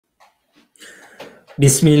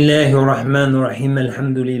بسم الله الرحمن الرحيم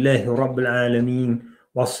الحمد لله رب العالمين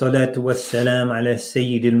والصلاة والسلام على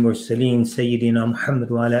سيد المرسلين سيدنا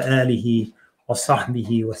محمد وعلى آله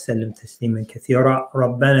وصحبه وسلم تسليما كثيرا.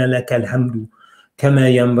 ربنا لك الحمد كما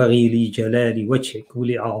ينبغي لجلال وجهك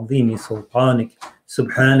ولعظيم سلطانك،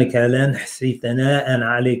 سبحانك لا نحصي ثناء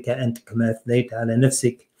عليك أنت كما أثنيت على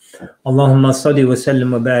نفسك. اللهم صل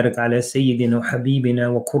وسلم وبارك على سيدنا وحبيبنا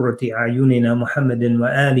وقرة أعيننا محمد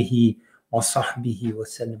وآله وصحبه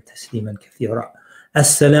وسلم تسليما كثيرا.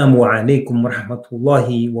 Assalamu alaikum wa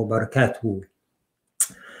rahmatullahi wa barakatuh.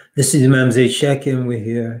 This is Imam Zaid Shakir, and we're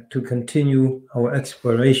here to continue our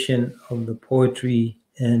exploration of the poetry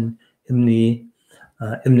in Ibn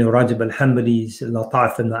Rajab al-Hanbali's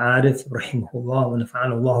Lata al-Ma'arif, rahimahullah, wa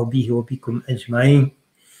nafa'ana Allahu bihi wa bikum ajma'in.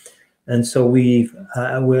 And so we're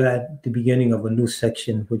at the beginning of a new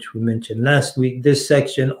section, which we mentioned last week. This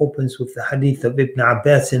section opens with the hadith of Ibn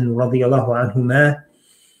Abbas radiyallahu anhuma,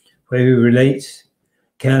 where he relates,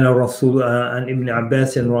 كان رسول عن ابن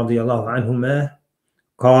عباس رضي الله عنهما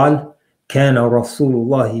قال كان رسول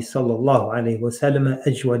الله صلى الله عليه وسلم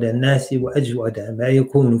أجود الناس وأجود ما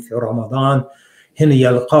يكون في رمضان حين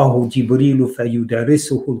يلقاه جبريل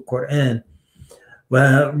فيدرسه القرآن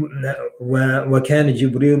وكان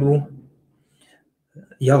جبريل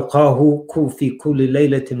يلقاه في كل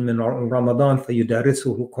ليلة من رمضان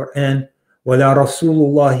فيدرسه القرآن ولا رسول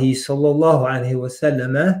الله صلى الله عليه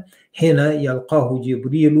وسلم حين يلقاه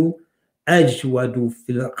جبريل أجود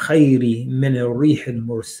في الخير من الريح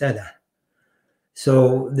المرسلة.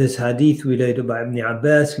 So this hadith related by Ibn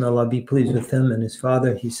Abbas, may Allah be pleased with him and his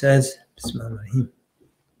father, he says, Bismillahirrahmanirrahim,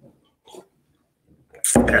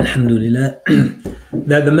 Alhamdulillah,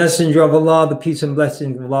 that the Messenger of Allah, the peace and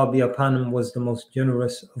blessings of Allah be upon him, was the most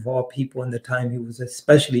generous of all people. In the time he was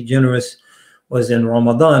especially generous was in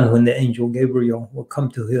Ramadan, when the angel Gabriel would come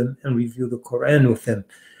to him and review the Quran with him.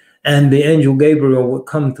 And the angel Gabriel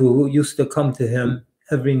used to come to him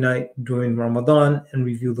every night during Ramadan and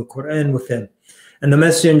review the Quran with him. And the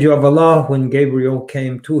Messenger of Allah, when Gabriel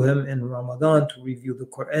came to him in Ramadan to review the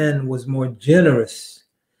Quran, was more generous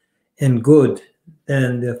and good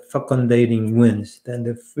than the fecundating winds, than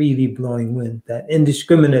the freely blowing wind that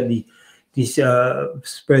indiscriminately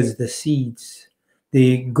spreads the seeds.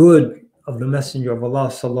 The good of the Messenger of Allah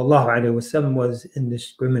sallallahu alaihi wasallam was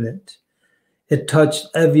indiscriminate. It touched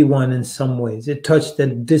everyone in some ways. It touched the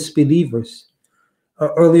disbelievers.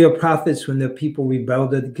 Earlier prophets, when the people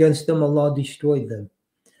rebelled against them, Allah destroyed them.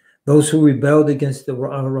 Those who rebelled against the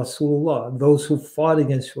Rasulullah, those who fought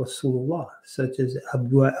against Rasulullah, such as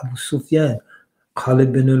Abu Sufyan,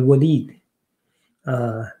 Khalid bin al-Walid,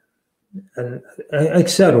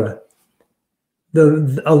 etc.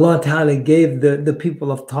 Allah Ta'ala gave the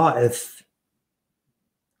people of Ta'if,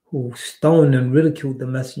 who stoned and ridiculed the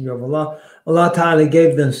Messenger of Allah, Allah Ta'ala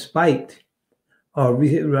gave them spite, or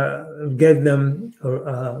gave them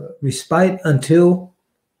respite until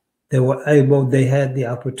they had the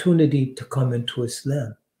opportunity to come into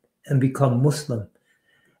Islam and become Muslim.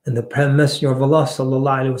 And the Messenger of Allah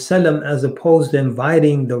sallallahu alaihi wasallam, as opposed to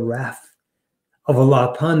inviting the wrath of Allah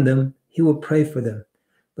upon them, he would pray for them.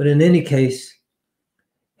 But in any case,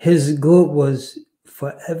 his good was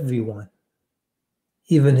for everyone.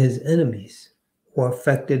 Even his enemies were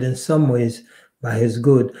affected in some ways by his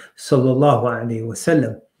good, sallallahu alaihi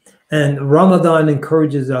wasallam. And Ramadan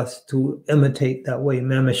encourages us to imitate that way.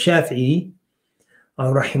 Imam Shafi'i,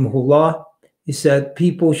 rahimahullah, he said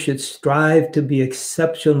people should strive to be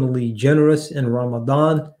exceptionally generous in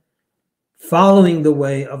Ramadan, following the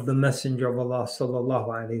way of the Messenger of Allah sallallahu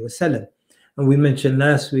alaihi wasallam. And we mentioned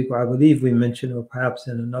last week, or I believe we mentioned, or perhaps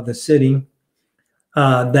in another sitting,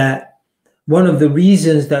 that one of the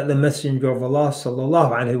reasons that the Messenger of Allah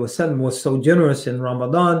sallallahu alaihi wasallam was so generous in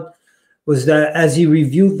Ramadan was that as he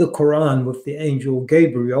reviewed the Quran with the angel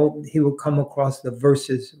Gabriel, he would come across the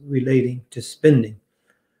verses relating to spending,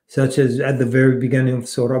 such as at the very beginning of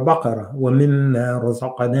Surah Baqarah, وَمِمَّا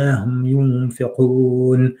رَزَقْنَاهُمْ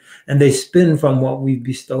يُنْفِقُونَ, and they spend from what we've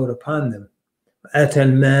bestowed upon them. أَتَى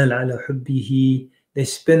الْمَالَ عَلَى حُبِّهِ, they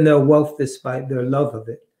spend their wealth despite their love of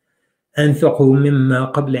it. أَنْفِقُوا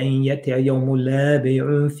مِمَّا قَبْلَ أَنْ يَأْتِيَ يَوْمٌ لَا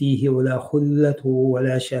بَيْعٌ فِيهِ وَلَا خُلَّةٌ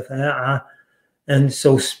وَلَا شَفَاعَةٌ, and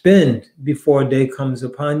so spend before a day comes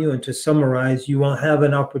upon you. And to summarize, you won't have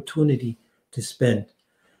an opportunity to spend.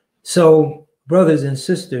 So, brothers and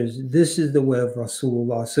sisters, this is the way of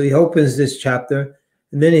Rasulullah. So he opens this chapter,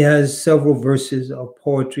 and then he has several verses of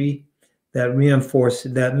poetry that reinforce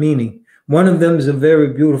that meaning. One of them is a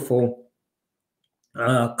very beautiful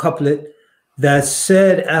couplet that's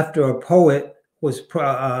said after a poet was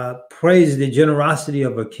praised the generosity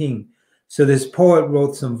of a king. So this poet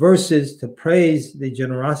wrote some verses to praise the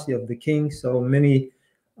generosity of the king. So many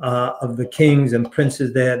of the kings and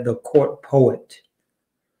princes, they had the court poet.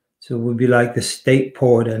 So it would be like the state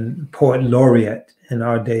poet and poet laureate in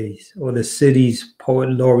our days, or the city's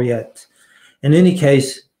poet laureate. In any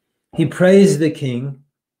case, he praised the king,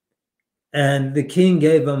 and the king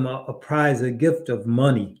gave him a prize, a gift of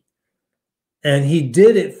money. And he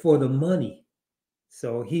did it for the money.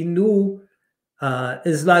 So he knew,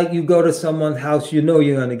 it's like you go to someone's house, you know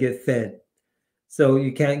you're going to get fed. So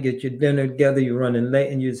you can't get your dinner together, you're running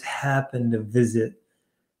late, and you just happen to visit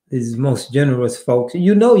these most generous folks.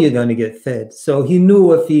 You know you're going to get fed. So he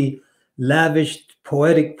knew if he lavished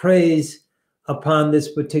poetic praise upon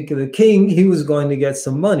this particular king, he was going to get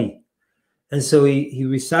some money. And so he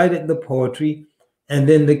recited the poetry, and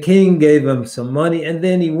then the king gave him some money, and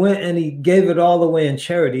then he went and he gave it all away in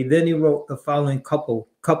charity. Then he wrote the following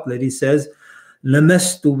couplet. He says,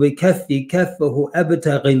 لمست بكفي كفه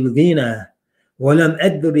أبتغي الغنى ولم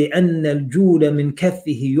أدري أن الجود من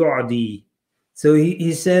كفه يعدي. So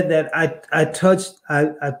he said that I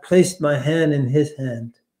placed my hand in his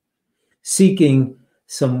hand, seeking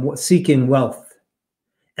wealth.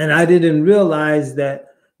 And I didn't realize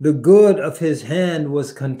that the good of his hand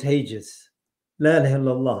was contagious. La ilaha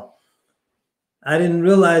illallah. I didn't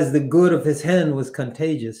realize the good of his hand was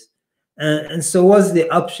contagious. And so what's the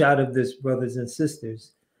upshot of this, brothers and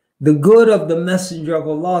sisters? The good of the Messenger of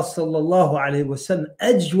Allah sallallahu alaihi wasallam,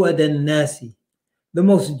 ajwad an-nasi, the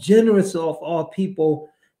most generous of all people,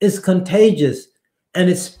 is contagious,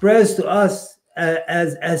 and it spreads to us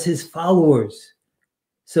as his followers.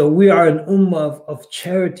 So we are an ummah of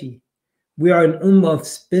charity. We are an ummah of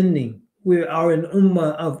spending. We are an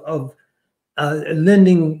ummah of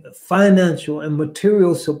lending financial and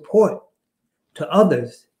material support to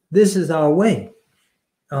others. This is our way.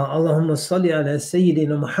 Allahumma salli ala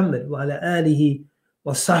Sayyidina Muhammad wa ala alihi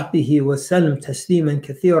wa sahbihi wa sallam tasliman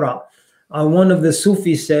kathira. One of the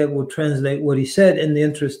Sufis said, we'll translate what he said in the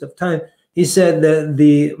interest of time. He said that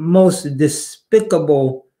the most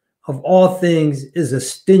despicable of all things is a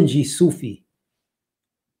stingy Sufi.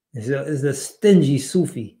 Is a stingy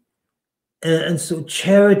Sufi. And so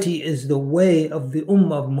charity is the way of the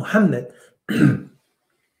Ummah of Muhammad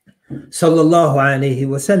sallallahu alayhi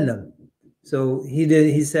wasallam. So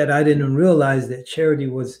he said, I didn't realize that charity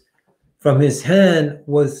was from his hand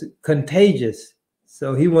was contagious.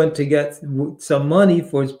 So he went to get some money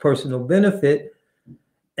for his personal benefit.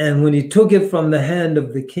 And when he took it from the hand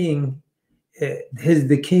of the king,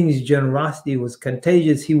 the king's generosity was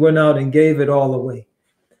contagious. He went out and gave it all away.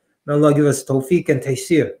 May Allah give us tawfiq and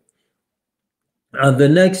taysir. The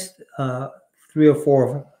next 3 or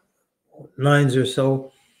 4 lines or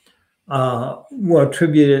so were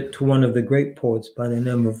attributed to one of the great poets by the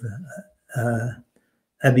name of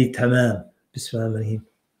Abi Tamam. Bismillah.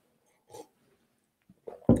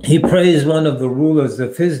 He praised one of the rulers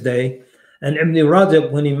of his day, and Ibn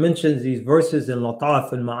Rajab, when he mentions these verses in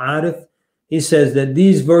Lata'if and Ma'arif, he says that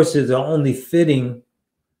these verses are only fitting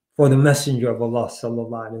for the Messenger of Allah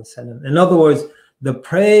sallallahu alaihi wasallam. In other words, the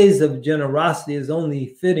praise of generosity is only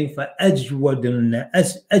fitting for ajwadun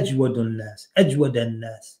nas.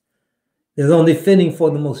 It's only fitting for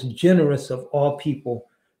the most generous of all people,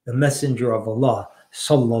 the Messenger of Allah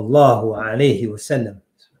sallallahu alaihi wasallam.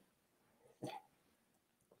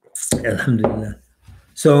 Alhamdulillah.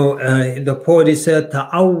 So the poet said,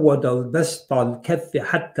 تعود البسط الكف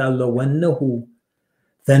حتى لو أنه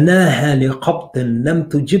ثناها لقبط لم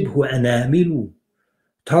تجبه أنامل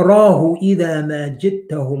تراه إذا ما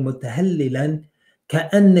جدته متهللا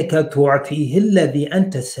كأنك تعطيه الذي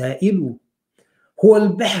أنت سائل هو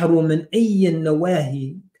البحر من أي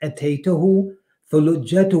النواهي أتيته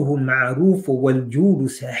فلجته المعروف والجود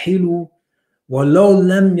ساحل ولو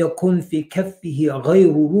لم يكن في كفه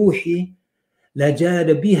غير روحي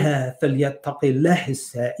لجاد بها فليتق الله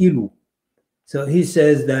السائل. So he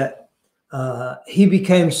says that he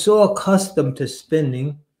became so accustomed to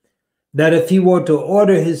spending that if he were to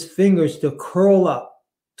order his fingers to curl up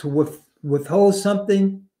to withhold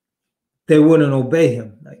something, they wouldn't obey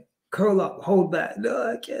him. Like, curl up, hold back.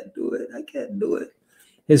 No, I can't do it. I can't do it.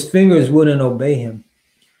 His fingers wouldn't obey him.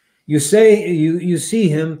 You see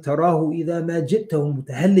him, tarahu idha ma jittahu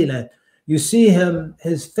mutahallilan. You see him,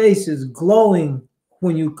 his face is glowing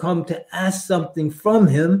when you come to ask something from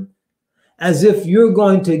him, as if you're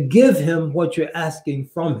going to give him what you're asking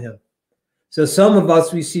from him. So some of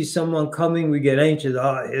us, we see someone coming, we get anxious.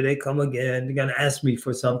 Oh, here they come again. They're going to ask me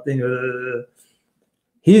for something.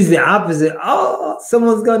 He's the opposite. Oh,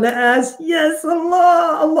 someone's going to ask. Yes,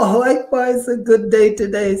 Allah. Allahu Akbar. It's a good day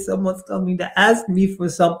today. Someone's coming to ask me for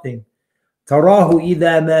something. تراه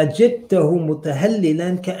إذا ما جدته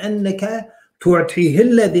متهللا كأنك تعطيه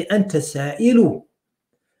الذي أنت سائله.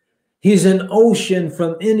 He's an ocean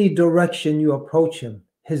from any direction you approach him.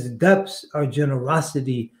 His depths are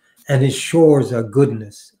generosity and his shores are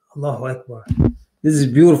goodness. Allahu Akbar. This is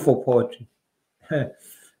beautiful poetry.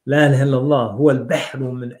 لا إله إلا الله هو البحر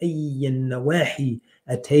من أي النواحي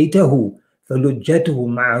أتيته فلجته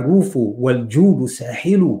معروف والجود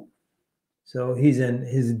ساحل. So he's in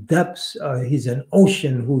his depths, he's an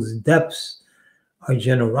ocean whose depths are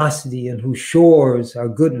generosity and whose shores are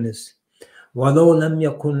goodness. ولو لم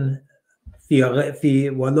يكن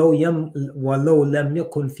ولو لم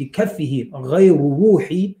يكن في كفه غير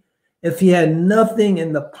روحي, if he had nothing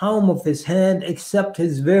in the palm of his hand except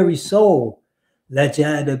his very soul,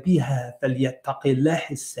 لجاد بها فليتق الله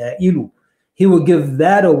السائل. He would give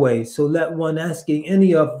that away, so let one asking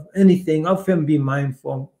anything of him be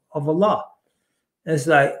mindful of Allah. It's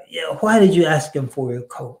like, yeah, why did you ask him for your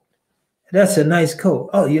coat? That's a nice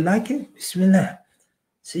coat. Oh, you like it? Bismillah.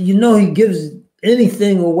 So you know he gives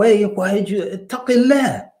anything away. Why did you?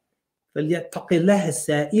 Ittaqillah. فَلْيَتَّقِ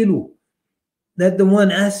السَّائِلُ. That the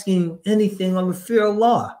one asking anything on the fear of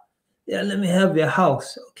Allah. Yeah, let me have your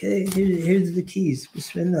house. Okay, here's the keys.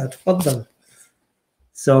 Bismillah. Tfaddal.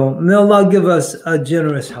 So may Allah give us a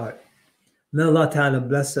generous heart. May Allah Ta'ala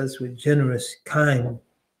bless us with generous, kind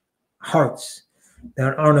hearts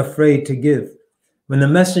that aren't afraid to give. When the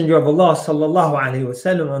Messenger of Allah sallallahu alaihi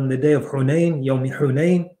wasallam on the day of Hunayn, Yawmi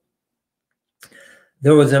Hunayn,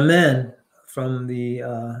 there was a man from the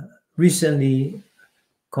recently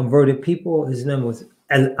converted people. His name was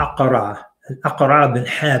al-Aqra bin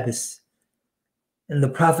Habis. And the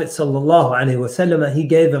Prophet sallallahu alaihi wasallam, he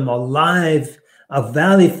gave him a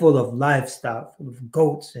valley full of livestock, full of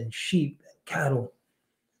goats and sheep and cattle,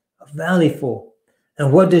 a valley full.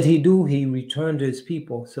 And what did he do? He returned to his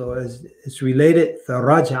people. So as it's related,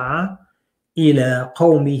 فَرَجَعَ إِلَىٰ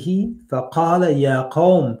قَوْمِهِ فَقَالَ يَا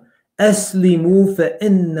قَوْمِ أَسْلِمُوا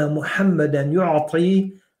فَإِنَّ مُحَمَّدًا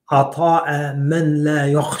يُعْطِي عَطَاءَ مَنْ لَا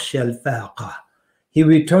يَخْشَى الْفَاقَةَ. He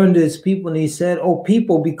returned to his people and he said, oh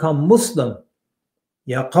people, become Muslim.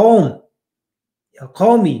 Ya qawm, ya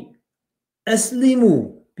qawmi,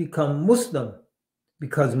 aslimu, become Muslim,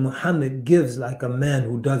 because Muhammad gives like a man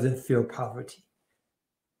who doesn't fear poverty.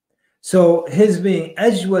 So his being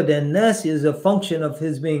ajwad and nas is a function of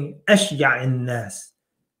his being ashja' and nas.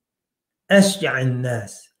 Ashja' and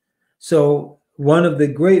nas. So one of the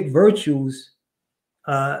great virtues,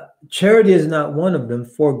 charity is not one of them.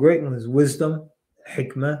 Four great ones: wisdom,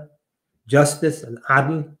 hikmah, justice,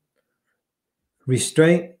 al-adl,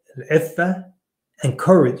 restraint, al-iffa, and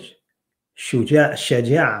courage,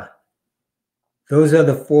 shaja'a. Those are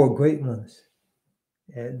the four great ones.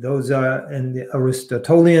 Those are in the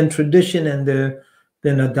Aristotelian tradition, and they've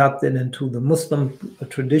been adopted into the Muslim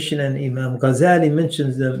tradition, and Imam Ghazali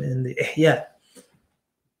mentions them in the Ihya.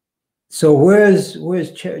 So where's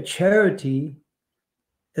charity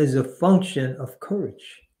is a function of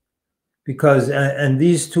courage, because and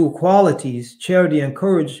these two qualities, charity and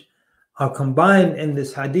courage, are combined in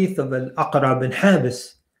this hadith of al-Aqra bin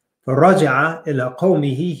Habis. فَرَجَعَ إِلَىٰ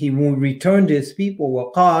قَوْمِهِ, he returned to his people,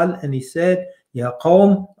 وَقَالَ, and he said, Ya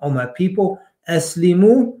qawm, O my people,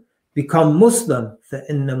 aslimu, become Muslim,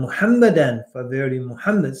 فَإِنَّ مُحَمَّدًا, for verily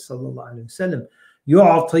Muhammad sallallahu alayhi wa sallam,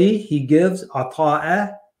 yu'ati, he gives,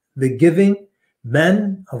 ata'a, the giving,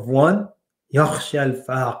 man of one, yakhsha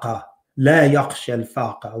al-faqa, la yakhsha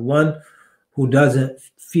al-faqa, one who doesn't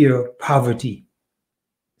fear poverty.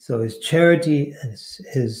 So his charity and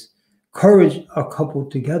his courage are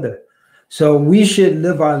coupled together. So we should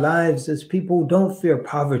live our lives as people who don't fear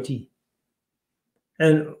poverty.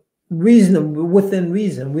 And within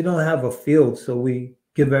reason, we don't have a field, so we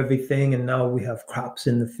give everything, and now we have crops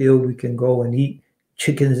in the field. We can go and eat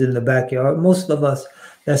chickens in the backyard. Most of us,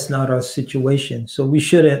 that's not our situation. So we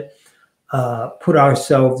shouldn't put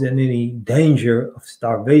ourselves in any danger of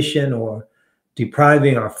starvation or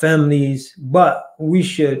depriving our families, but we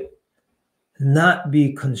should not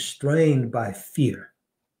be constrained by fear.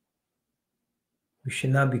 We should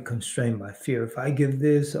not be constrained by fear. If I give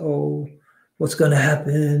this, oh, what's going to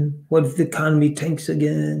happen? What if the economy tanks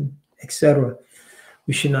again, etc.?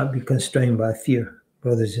 We should not be constrained by fear,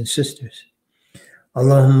 brothers and sisters.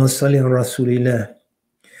 Allahumma salli ala Rasulillah.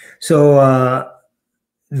 So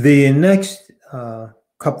the next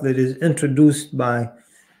couplet is introduced by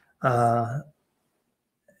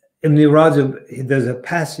Ibn Rajab. There's a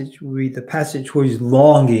passage, we read the passage where he's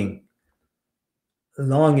longing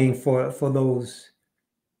for those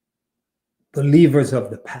believers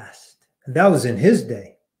of the past. And that was in his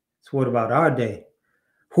day. So what about our day?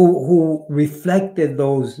 who reflected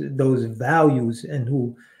those values, and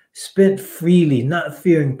who spent freely, not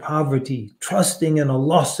fearing poverty, trusting in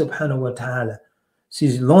Allah subhanahu wa ta'ala. So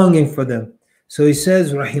he's longing for them. So he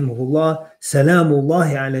says, rahimahullah,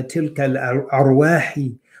 salamullahi ala tilka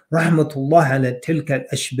al-arwahi, rahmatullah ala tilka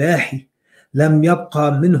al-ashbahi, lam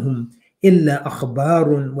yabqa minhum illa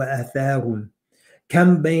akhbarun wa atharun.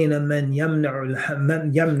 كم بين من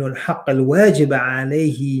يمنع الحق الواجب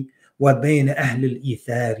عليه وبين أهل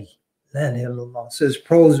الإيثار. لا إله إلا الله. So his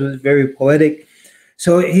prose was very poetic.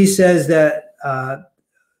 So he says that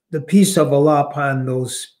the peace of Allah upon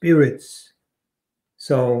those spirits.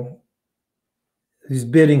 So he's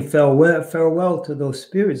bidding farewell to those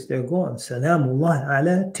spirits. They're gone. Salamullah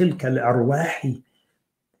ala tilka al-arwahi.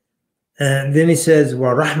 And then he says,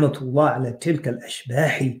 wa rahmatullah ala tilka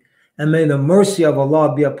al-ashbahi. And may the mercy of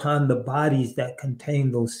Allah be upon the bodies that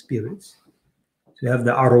contain those spirits. So you have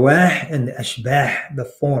the arwah and the ashbah, the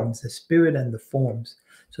forms, the spirit and the forms.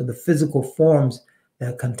 So the physical forms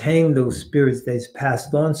that contain those spirits that is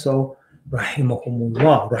passed on. So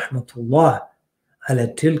rahimahumullah, rahmatullah ala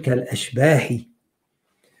tilka al-ashbahi.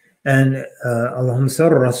 And Allahumma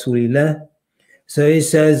salli Rasulillah. So he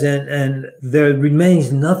says, and there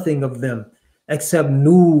remains nothing of them except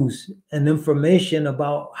news and information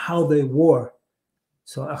about how they wore.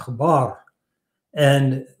 So akhbar,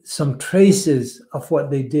 and some traces of what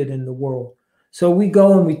they did in the world. So we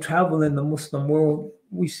go and we travel in the Muslim world,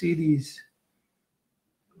 we see these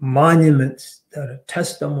monuments that are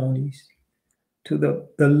testimonies to the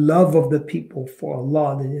love of the people for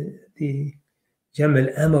Allah, the Jamal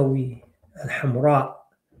Amawi, al-Hamra,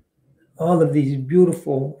 all of these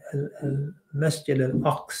beautiful Masjid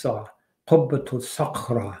al-Aqsa, Qubbatul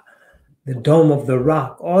Sakhra, the Dome of the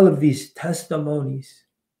Rock, all of these testimonies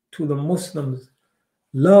to the Muslims'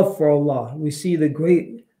 love for Allah. We see the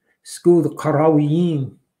great school, the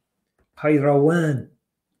Qarawiyin, Qayrawan,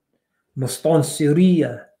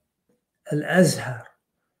 Mustansiriya, Al-Azhar.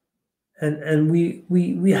 And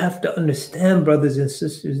we have to understand, brothers and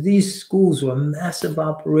sisters, these schools were massive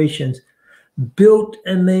operations built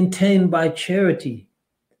and maintained by charity.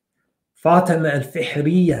 Fatima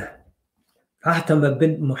al-Fihriya, Fatima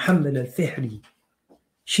bint Muhammad al-Fihri,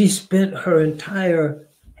 she spent her entire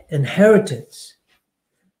inheritance,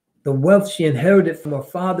 the wealth she inherited from her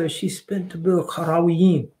father, she spent to build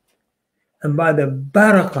Qarawiyin. And by the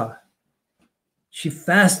barakah, she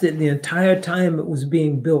fasted the entire time it was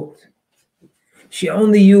being built. She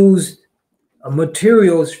only used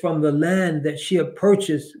materials from the land that she had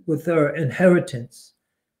purchased with her inheritance.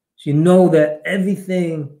 She know that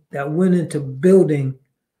everything that went into building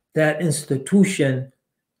that institution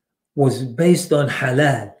was based on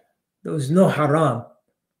halal. There was no haram.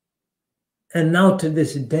 And now to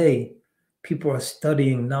this day, people are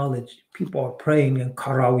studying knowledge. People are praying in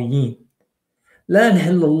Qarawiyin. La ilaha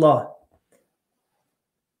illallah.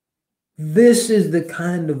 This is the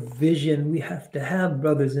kind of vision we have to have,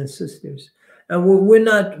 brothers and sisters. And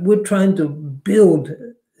we're trying to build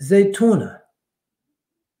Zaytuna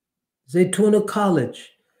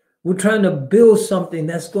College. We're trying to build something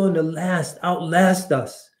that's going to outlast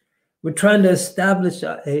us. We're trying to establish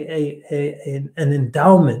an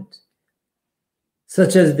endowment,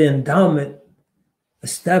 such as the endowment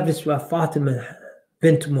established by Fatima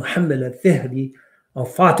bint Muhammad al-Fihri, or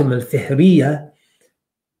Fatima al-Fihriya,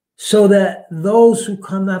 so that those who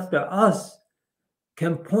come after us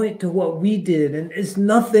can point to what we did. And it's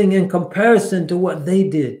nothing in comparison to what they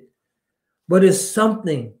did, but it's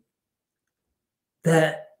something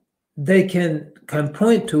that they can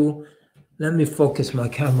point to. Let me focus my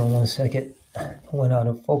camera 1 second. I went out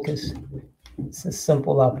of focus. It's a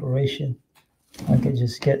simple operation. I could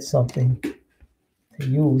just get something to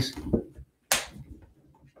use.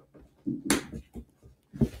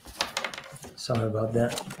 Sorry about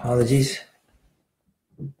that. Apologies.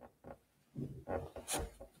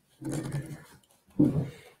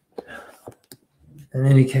 In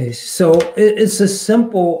any case, so it's a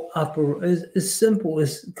simple it's simple.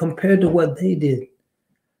 It's compared to what they did,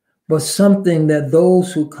 but something that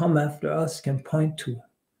those who come after us can point to,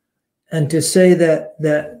 and to say that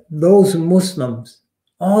those Muslims,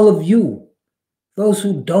 all of you, those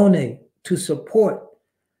who donate to support,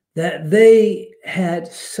 that they had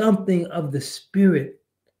something of the spirit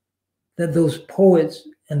that those poets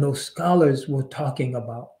and those scholars were talking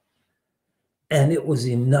about, and it was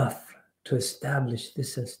enough to establish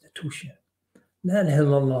this institution. La ilaha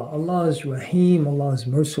illallah. Allah is Rahim, Allah is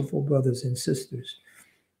merciful, brothers and sisters.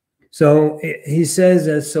 So he says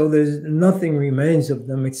that, so there's nothing remains of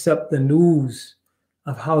them except the news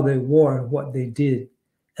of how they wore and what they did,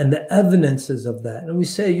 and the evidences of that. And we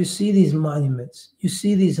say, you see these monuments, you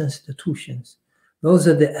see these institutions. Those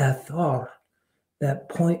are the athar that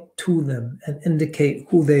point to them and indicate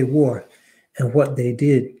who they were and what they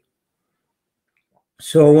did.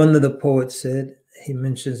 So one of the poets said, he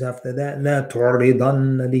mentions after that, لا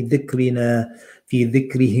تعرضن لذكرنا في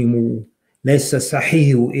ذكرهم ليس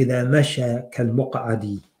صحيح إذا مشى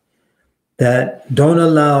كالمقعد. That don't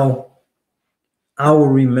allow our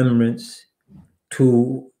remembrance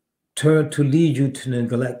to lead you to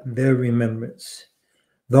neglect their remembrance.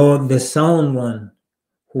 Though the sound one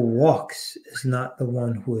who walks is not the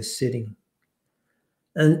one who is sitting.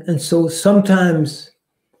 And so sometimes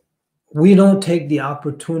we don't take the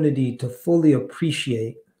opportunity to fully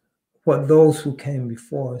appreciate what those who came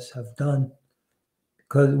before us have done,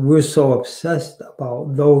 because we're so obsessed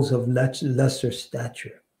about those of lesser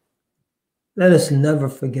stature. Let us never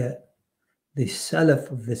forget the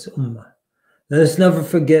Salaf of this ummah. Let us never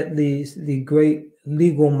forget the great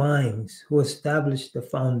legal minds who established the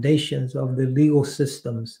foundations of the legal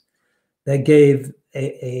systems that gave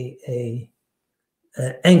an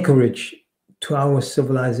anchorage to our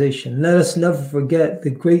civilization. Let us never forget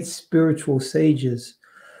the great spiritual sages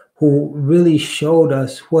who really showed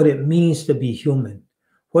us what it means to be human,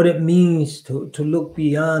 what it means to look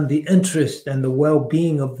beyond the interest and the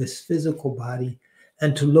well-being of this physical body,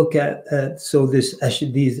 and to look at these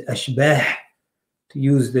ashbah, to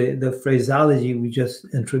use the phraseology we just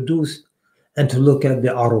introduced, and to look at the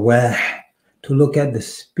arwah, to look at the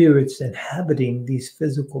spirits inhabiting these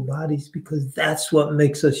physical bodies, because that's what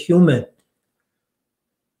makes us human.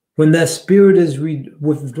 When that spirit is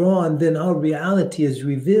withdrawn, then our reality is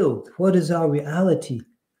revealed. What is our reality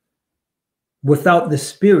without the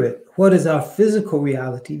spirit? What is our physical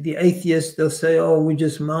reality? The atheists, they'll say, oh, we're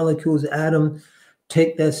just molecules, atom,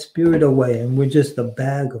 take that spirit away, and we're just a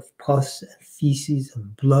bag of pus and feces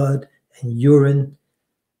and blood and urine.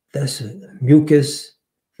 That's mucus.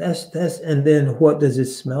 And then what does it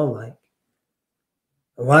smell like?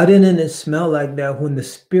 Why didn't it smell like that when the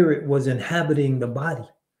spirit was inhabiting the body?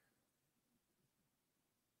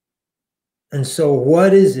 And so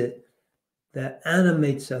what is it that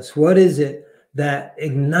animates us? What is it that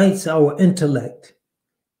ignites our intellect?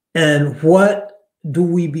 And what do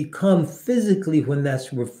we become physically when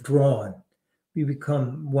that's withdrawn? We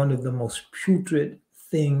become one of the most putrid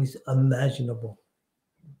things imaginable.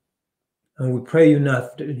 And we pray you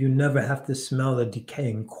never have to smell a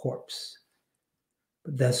decaying corpse.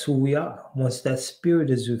 But that's who we are once that spirit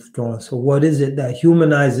is withdrawn. So what is it that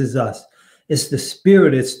humanizes us? It's the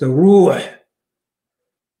spirit, it's the ruh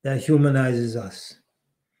that humanizes us.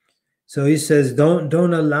 So he says, don't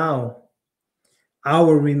allow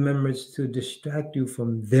our remembrance to distract you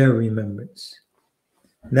from their remembrance.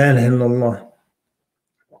 La ilaha illallah.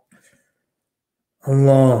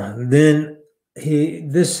 Allah. Then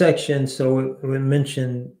this section, so we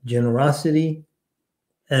mentioned generosity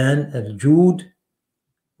and al-jud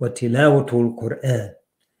wa tilawatul Quran,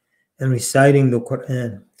 and reciting the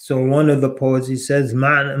Quran. So one of the poets, he says,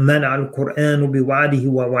 man al-Qur'anu biwa'dihi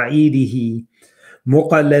wa wa'idihi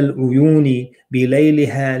muqal al-uyuni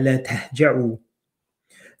bilayliha la tahja'u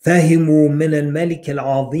fahimu min al-malik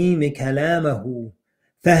al-azim kalamahu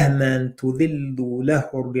fahman tudillu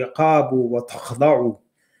lahu al-riqabu wa takhda'u.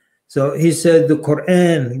 So he said the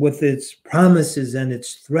Quran with its promises and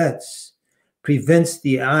its threats prevents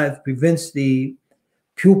the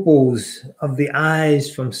pupils of the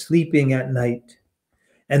eyes from sleeping at night.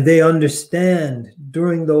 And they understand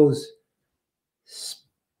during those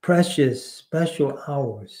precious, special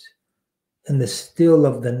hours in the still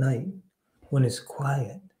of the night when it's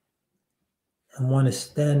quiet and one is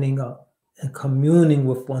standing up and communing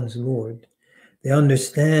with one's Lord. They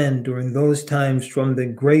understand during those times from the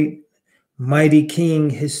great mighty king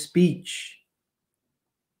his speech,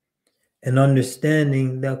 and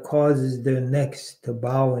understanding that causes their necks to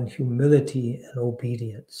bow in humility and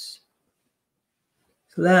obedience.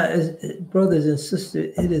 So that is, brothers and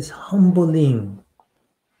sisters, it is humbling.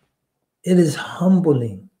 It is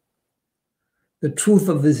humbling. The truth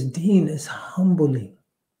of this deen is humbling.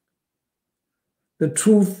 The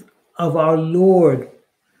truth of our Lord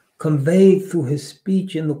conveyed through his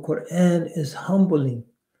speech in the Quran is humbling.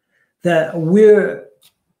 That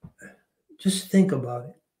just think about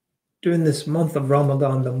it. During this month of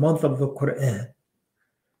Ramadan, the month of the Quran,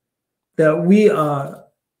 that we are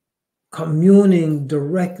communing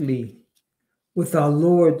directly with our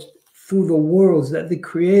Lord through the worlds, that the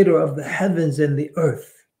creator of the heavens and the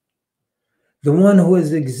earth, the one who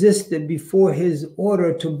has existed before his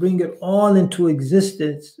order to bring it all into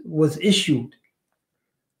existence was issued,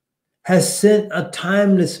 has sent a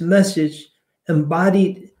timeless message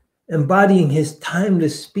embodied embodying his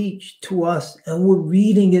timeless speech to us, and we're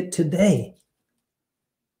reading it today.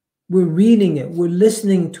 We're reading it, we're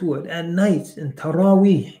listening to it at nights in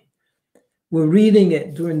Taraweeh. We're reading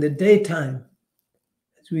it during the daytime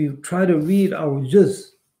as we try to read our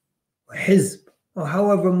juz, or hizb, or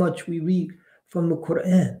however much we read from the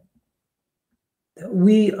Quran. That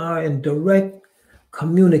we are in direct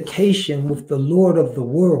communication with the Lord of the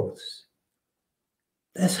worlds.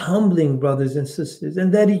 That's humbling, brothers and sisters,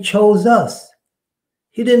 and that he chose us.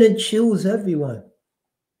 He didn't choose everyone.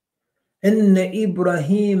 إن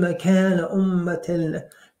إبراهيم كان أمة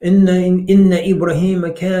إن إبراهيم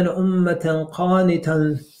كان أمة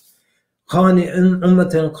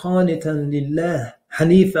قانتا لله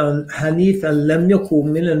حنيفا لم يكن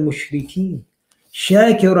من المشركين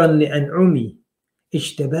شاكرا لأنعمه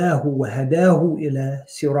اجتباه وهداه إلى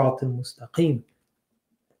صراط مستقيم.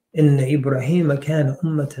 إن إبراهيم كان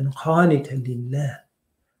أمة قانتا لله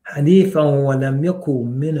حنيفا ولم يكن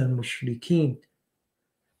من المشركين.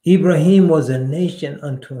 Ibrahim was a nation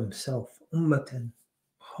unto himself, ummatan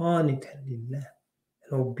qanitan lillah,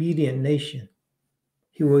 an obedient nation.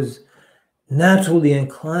 He was naturally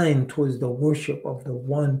inclined towards the worship of the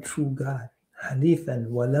one true God. Hanifan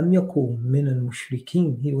wa lam yakun min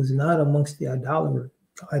al-mushrikeen. He was not amongst the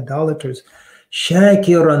idolaters.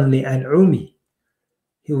 Shakiran li an'umi.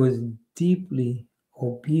 He was deeply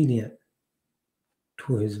obedient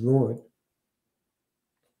to his Lord.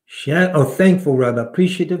 Thankful, rather,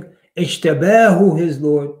 appreciative. Ijtabahu, his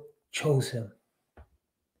Lord chose him.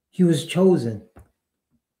 He was chosen.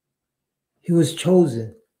 He was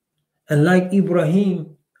chosen. And like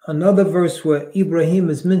Ibrahim, another verse where Ibrahim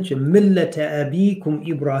is mentioned, Millata abikum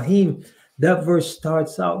Ibrahim, that verse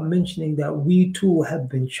starts out mentioning that we too have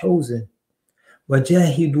been chosen.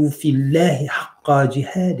 وَجَاهِدُوا فِي اللَّهِ حَقَّ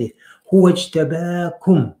جِهَادِهِ هُوَ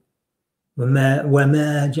اجْتَبَاكُمْ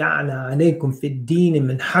وَمَا جَعَلَ عَلَيْكُمْ فِي الدِّينِ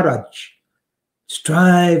مِنْ حَرَجٍ.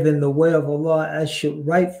 Strive in the way of Allah as should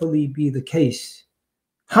rightfully be the case.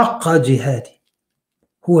 حَقَّ جِهَادِهِ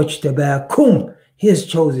هُوَ اجْتَبَاكُمْ. He has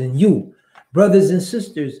chosen you. Brothers and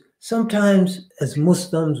sisters, sometimes as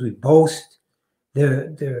Muslims we boast.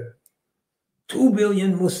 There are 2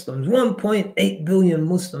 billion Muslims, 1.8 billion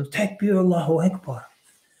Muslims. Takbir Allahu Akbar.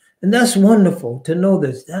 And that's wonderful to know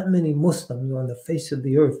there's that many Muslims on the face of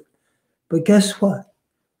the earth. But guess what?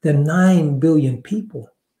 There are 9 billion people.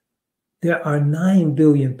 There are 9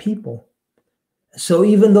 billion people. So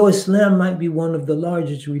even though Islam might be one of the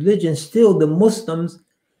largest religions, still the Muslims,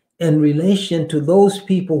 in relation to those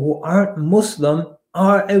people who aren't Muslim,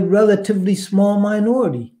 are a relatively small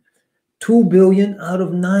minority. 2 billion out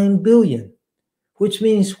of 9 billion. Which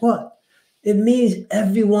means what? It means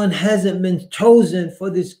everyone hasn't been chosen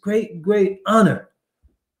for this great, great honor.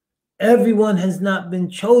 Everyone has not been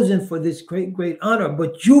chosen for this great, great honor,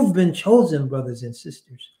 but you've been chosen, brothers and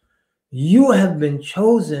sisters. You have been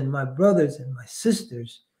chosen, my brothers and my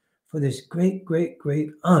sisters, for this great, great,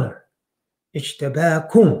 great honor.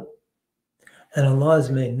 Ijtabakum. And Allah has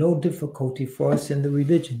made no difficulty for us in the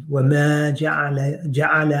religion. وَمَا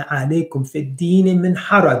جَعَلَ عَلَيْكُمْ فِي الدِّينِ مِنْ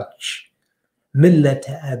حَرَجٍ مِلَّةَ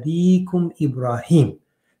أَبِيكُمْ إِبْرَاهِيمَ.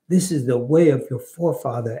 This is the way of your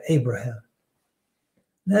forefather Abraham.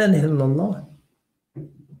 La ilaha illallah.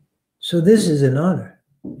 So this is an honor.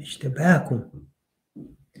 Ijtabakum.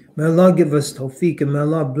 May Allah give us tawfiq, and may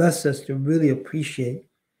Allah bless us to really appreciate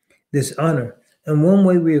this honor. And one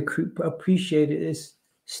way we appreciate it is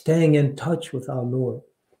staying in touch with our Lord,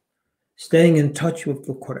 staying in touch with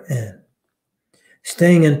the Quran,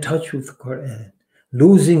 staying in touch with the Quran,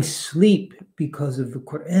 losing sleep because of the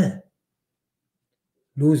Quran,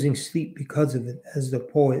 losing sleep because of it, as the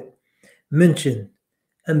poet mentioned,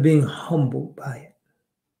 and being humbled by it.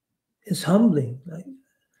 It's humbling. Like,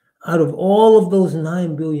 out of all of those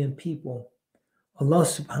 9 billion people, Allah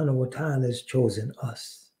subhanahu wa ta'ala has chosen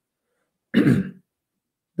us. The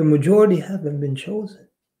majority haven't been chosen.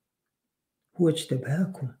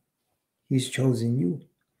 He's chosen you.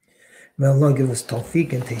 May Allah give us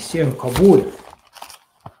tawfiq and taysir and qabool.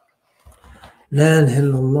 La ilaha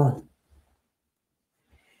illallah.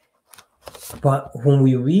 But when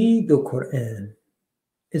we read the Quran,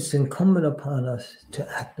 it's incumbent upon us to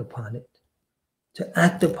act upon it, to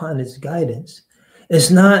act upon its guidance.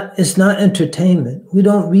 It's not entertainment. We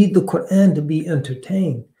don't read the Quran to be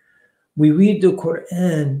entertained. We read the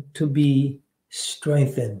Quran to be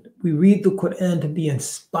strengthened. We read the Quran to be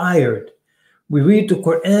inspired. We read the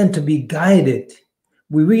Quran to be guided.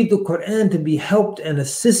 We read the Quran to be helped and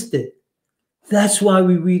assisted. That's why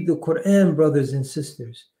we read the Quran, brothers and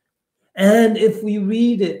sisters. And if we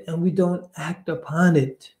read it and we don't act upon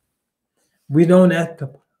it, we don't act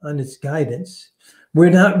upon its guidance, We're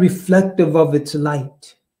not reflective of its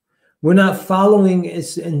light. We're not following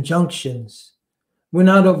its injunctions. We're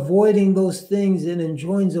not avoiding those things it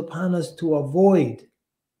enjoins upon us to avoid.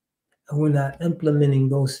 And we're not implementing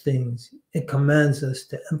those things it commands us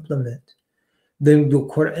to implement. Then the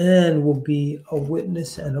Quran will be a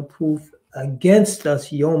witness and a proof against us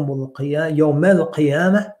Yawm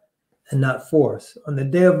al-Qiyamah, and not for us. On the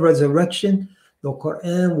day of resurrection, the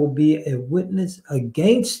Quran will be a witness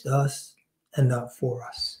against us and not for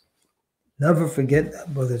us. Never forget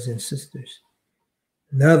that, brothers and sisters.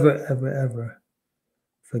 Never, ever, ever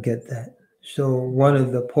forget that. So one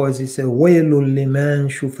of the poets, he said, وَيْلٌ لِمَنْ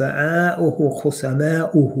شُفَعَاؤُهُ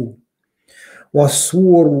خُسَمَاؤُهُ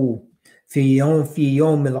وَالصُّورُ فِي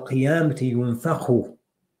يَوْمِ الْقِيَامَةِ يُنْفَخُ.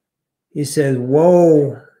 He says,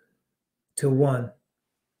 woe to one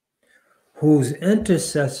whose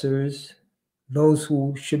intercessors, those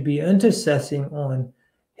who should be intercessing on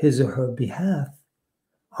his or her behalf,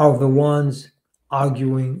 are the ones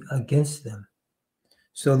arguing against them.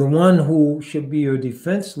 So the one who should be your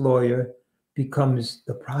defense lawyer becomes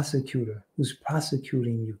the prosecutor who's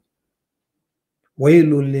prosecuting you.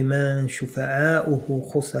 وَيْلٌ لِمَنْ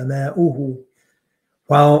شُفَعَاؤُهُ خُسَمَاؤُهُ.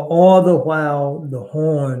 While all the while the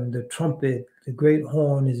horn, the trumpet, the great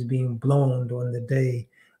horn is being blown on the day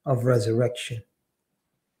of resurrection.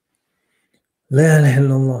 La ilaha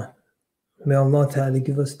illallah. May Allah Ta'ala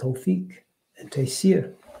give us tawfiq and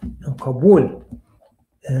taysir and qabul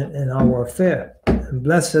in our affair, and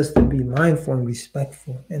bless us to be mindful and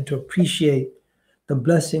respectful and to appreciate the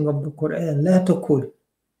blessing of the Quran. La taqul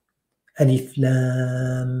alif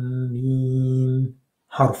lam mim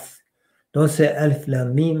harf. Don't say alif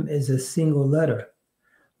lam mim is a single letter.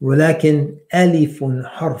 ولكن ألف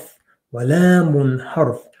حرف ولام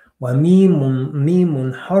حرف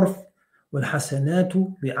وميم حرف والحسنات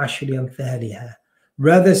بعشر أمثالها.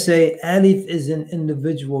 Rather say alif is an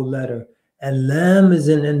individual letter, and lam is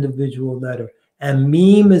an individual letter, and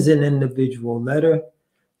mim is an individual letter,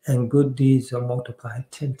 and good deeds are multiplied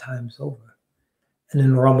 10 times over. And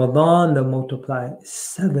in Ramadan, they're multiplied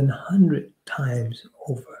 700 times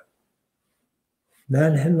over. La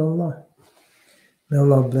ilaha illallah. May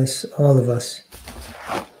Allah bless all of us.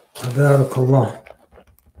 Barakallah.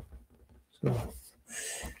 So,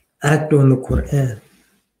 act on the Quran.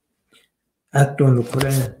 Act on the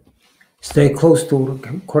Quran. Stay close to the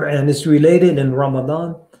Quran. It's related in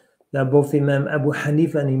Ramadan that both Imam Abu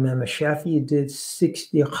Hanifa and Imam Shafi'i did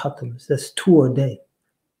 60 khatams. That's 2 a day.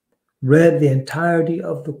 Read the entirety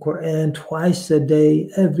of the Quran twice a day,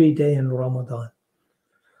 every day in Ramadan.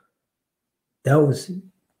 That was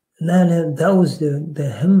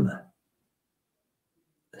the himmah.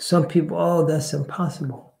 Some people, oh, that's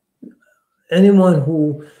impossible. Anyone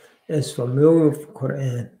who is familiar with the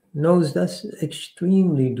Quran knows that's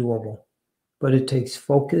extremely doable. But it takes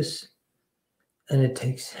focus and it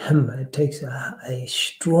takes himmah. It takes a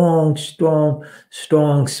strong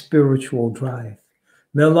spiritual drive.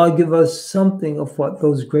 May Allah give us something of what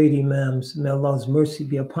those great Imams, may Allah's mercy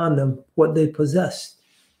be upon them, what they possessed.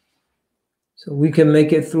 So we can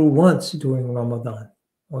make it through once during Ramadan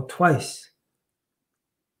or twice.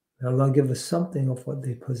 May Allah give us something of what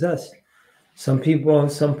they possessed. Some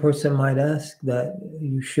person might ask that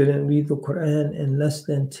you shouldn't read the Quran in less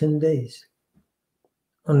than 10 days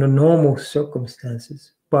under normal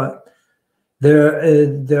circumstances. But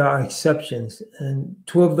there are exceptions. And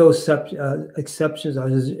 2 of those exceptions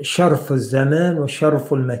are sharf al-zaman or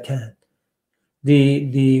sharf al-makan,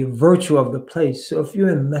 the virtue of the place. So if you're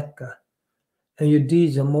in Mecca, and your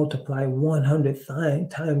deeds are multiplied 100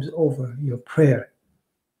 times over your prayer,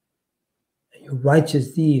 and your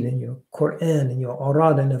righteous deed, and your Quran, and your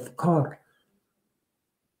awrad and afkar,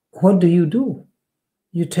 what do?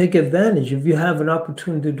 You take advantage. If you have an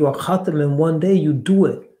opportunity to do a khatam in one day, you do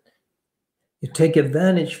it. You take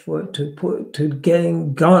advantage to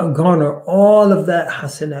garner all of that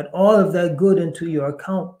hasanat, all of that good into your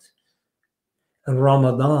account. And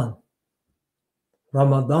Ramadan,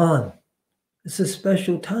 it's a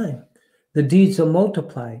special time. The deeds are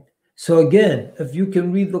multiplied. So again, if you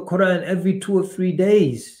can read the Quran every 2 or 3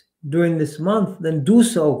 days during this month, then do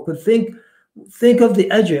so. But think of the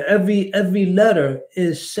ajr. Every letter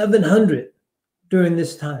is 700 during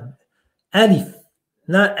this time. Alif,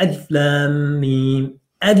 not alif lam mim.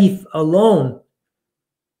 Alif alone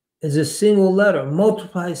is a single letter.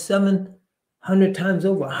 Multiply 700 times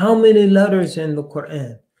over. How many letters in the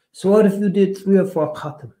Quran? So what if you did 3 or 4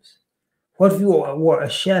 khatams? What if you were a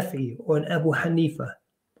Shafi'i or an Abu Hanifa?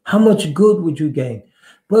 How much good would you gain?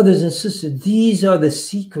 Brothers and sisters, these are the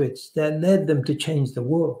secrets that led them to change the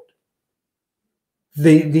world.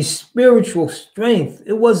 the spiritual strength,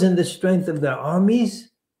 it wasn't the strength of their armies.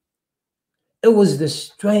 It was the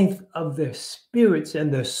strength of their spirits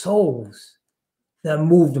and their souls that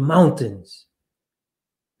moved mountains.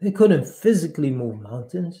 They couldn't physically move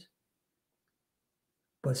mountains,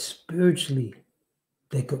 but spiritually,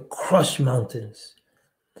 they could crush mountains.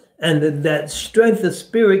 And that strength of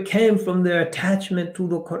spirit came from their attachment to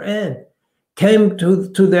the Quran, came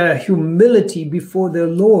to their humility before their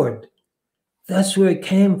Lord. That's where it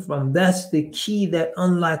came from. That's the key that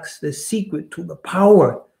unlocks the secret to the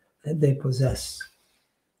power that they possess.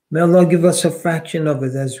 May Allah give us a fraction of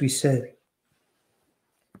it, as we said.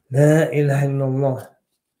 La ilaha illallah.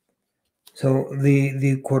 So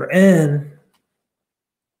the Quran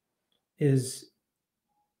is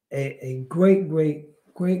a great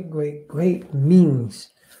means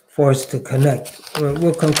for us to connect.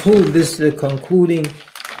 We'll conclude this. Concluding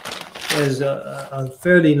is a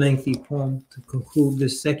fairly lengthy poem to conclude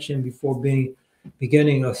this section before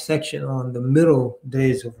beginning a section on the middle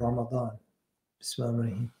days of Ramadan.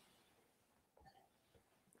 Bismillahirrahmanirrahim.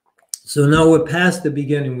 So now we're past the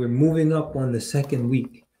beginning. We're moving up on the second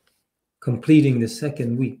week, completing the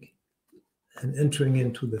second week and entering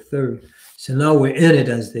into the third. So now we're in it,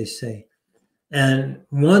 as they say. And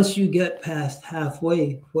once you get past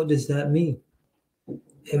halfway, what does that mean?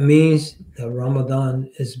 It means that Ramadan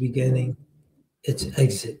is beginning its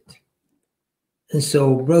exit. And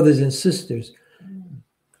so, brothers and sisters,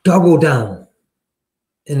 double down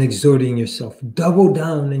in exhorting yourself. Double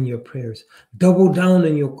down in your prayers. Double down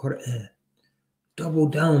in your Quran. Double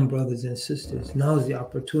down, brothers and sisters. Now's the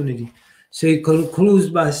opportunity. So he concludes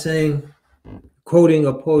by saying, quoting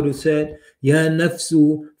a poet who said, يا نفس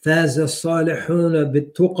فاز الصالحون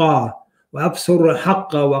بالتقى وأبصر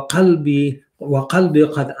الحق وقلبي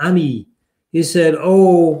قد عمي. He said,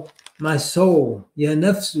 oh, my soul, يا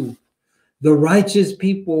نفس, the righteous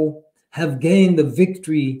people have gained the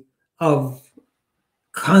victory of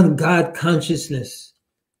God consciousness,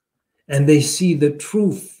 and they see the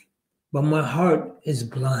truth, but my heart is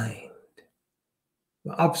blind.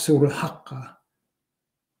 وأبصر الحق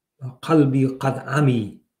وقلبي قد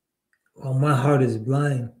عمي. Oh, my heart is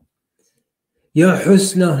blind. يا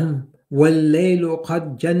حسنهم والليل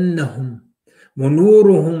قد جنهم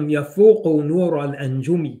ونورهم يفوق نور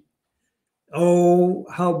الأنجم. Oh,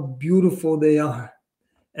 how beautiful they are.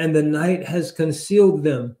 And the night has concealed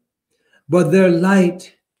them, but their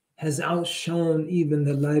light has outshone even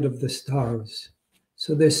the light of the stars.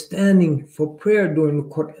 So they're standing for prayer during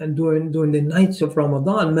the nights of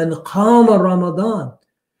Ramadan. من قام رمضان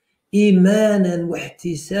إيمانا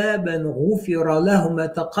واحتسابا غفر له ما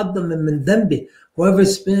تقدم من ذنبه. Whoever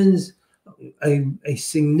spends a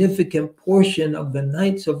significant portion of the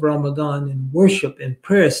nights of Ramadan in worship and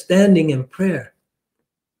prayer, standing in prayer,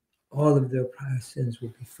 all of their prior sins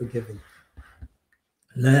will be forgiven.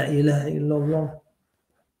 La ilaha illallah.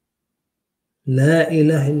 La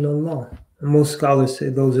ilaha illallah. Most scholars say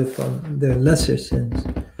those are from their lesser sins.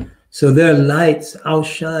 So their lights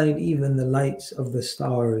outshine even the lights of the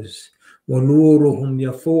stars. وَنُورُهُمْ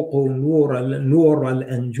يَفُوقُ نُورَ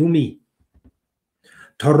الْأَنْجُمِ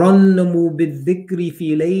تَرَنَّمُوا بِالذِّكْرِ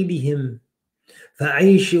فِي لَيْلِهِمْ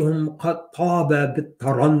فَعَيْشِهُمْ قَدْ طَابَ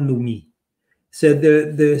بِالتَّرَنُّمِ. So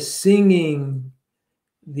they're singing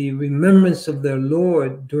the remembrance of their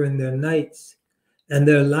Lord during their nights, and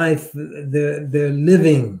their life, their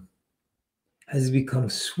living has become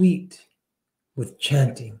sweet with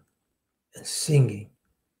chanting and singing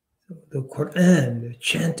the Quran. They're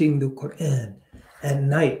chanting the Quran at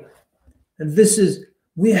night. And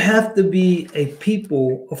we have to be a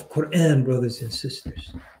people of Quran, brothers and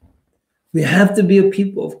sisters. We have to be a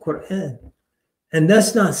people of Quran. And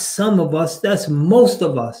that's not some of us, that's most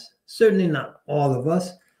of us. Certainly not all of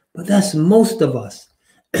us, but that's most of us.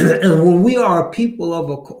 And when we are a people of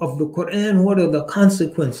the Quran, what are the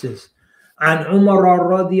consequences? عن عمر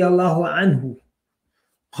رضي الله عنه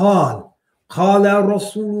قال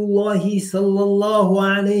رسول الله صلى الله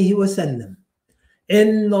عليه وسلم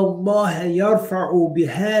إن الله يرفع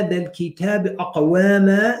بهذا الكتاب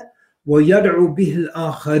أقواما ويدعو به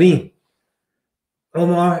الآخرين.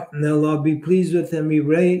 Umar, may Allah be pleased with him, he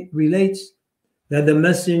relates that the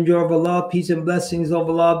Messenger of Allah, peace and blessings of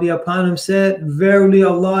Allah be upon him, said, verily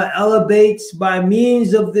Allah elevates by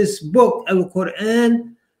means of this book,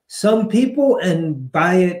 al-Quran, some people, and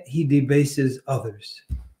by it he debases others.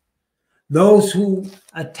 Those who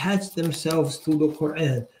attach themselves to the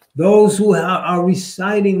Quran, those who are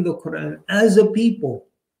reciting the Quran as a people,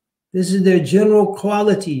 this is their general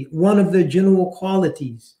quality, one of their general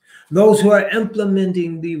qualities. Those who are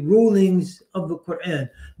implementing the rulings of the Quran,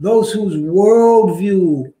 those whose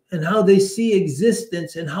worldview and how they see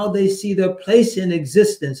existence and how they see their place in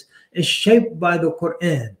existence is shaped by the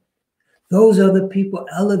Quran. Those are the people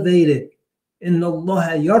elevated. Inna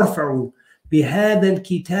Allah yarfa'u bihadha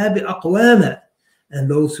al-kitab aqwama. And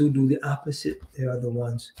those who do the opposite, they are the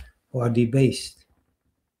ones who are debased.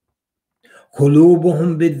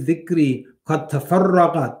 قلوبهم بالذكر قد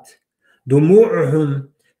تفرقت دموعهم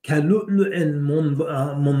كلؤلؤ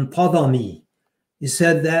منتظم. He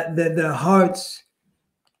said that their hearts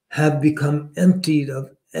have become emptied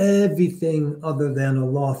of everything other than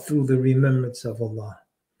Allah through the remembrance of Allah.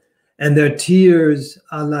 And their tears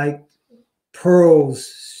are like pearls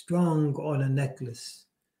strung on a necklace.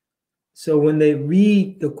 So when they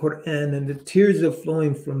read the Quran and the tears are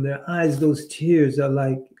flowing from their eyes, those tears are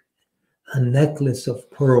like a necklace of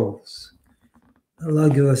pearls. Allah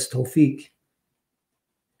give us tawfiq.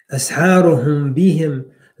 أسحارهم بهم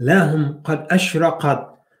لهم قد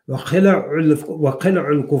أشرقت وقلع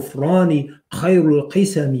الكفران خير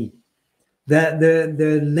القسم. That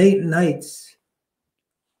the late nights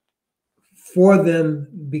for them,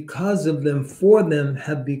 because of them, for them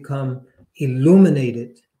have become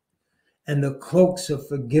illuminated, and the cloaks of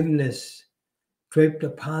forgiveness draped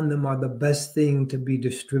upon them are the best thing to be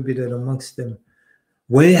distributed amongst them.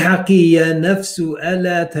 وَيْحَكِ يَا نَفْسُ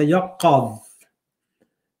أَلَا تَيَقَّظْ.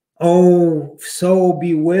 Oh, so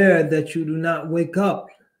beware that you do not wake up.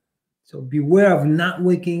 So beware of not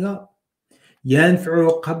waking up.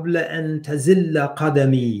 يَنْفِعُ قَبْلَ أَن تَزِلَّ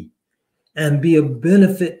قَدَمِي. And be a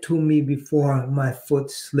benefit to me before my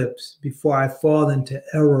foot slips, before I fall into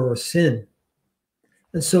error or sin.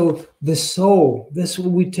 And so the soul, this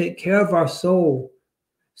will we take care of our soul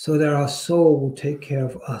so that our soul will take care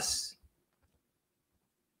of us.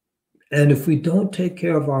 And if we don't take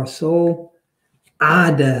care of our soul,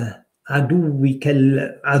 عَادَ عَدُوِّكَ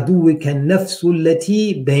النَّفْسُ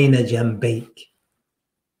الَّتِي بَيْنَ جَنْبَيْكَ.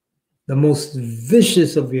 The most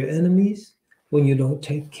vicious of your enemies, when you don't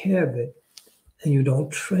take care of it, and you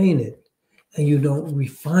don't train it, and you don't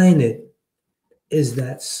refine it, is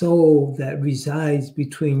that soul that resides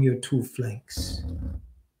between your two flanks.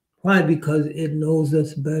 Why? Because it knows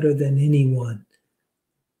us better than anyone,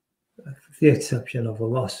 with the exception of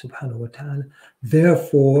Allah subhanahu wa ta'ala.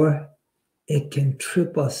 Therefore, it can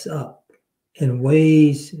trip us up in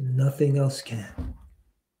ways nothing else can.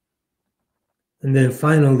 And then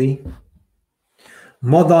finally,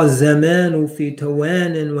 مضى الزمان في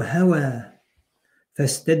توان وهوى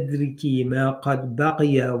فاستدركي ما قد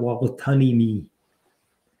بقي واغتنمي.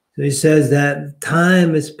 So he says that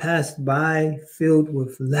time has passed by filled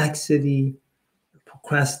with laxity,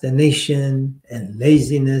 procrastination, and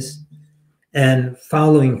laziness, and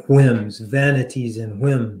following whims, vanities and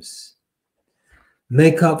whims.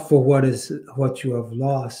 Make up for what you have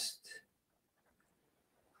lost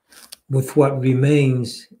with what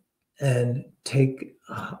remains, and take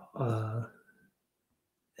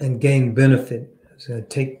and gain benefit. So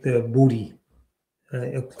take the booty,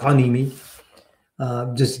 economy,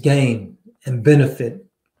 just gain and benefit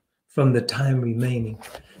from the time remaining.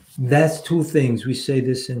 That's two things. We say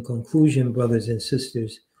this in conclusion, brothers and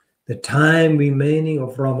sisters. The time remaining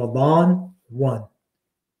of Ramadan, one.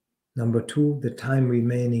 Number two, the time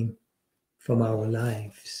remaining from our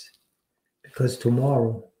lives, because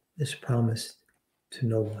tomorrow is promised to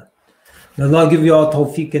no one. May Allah give you all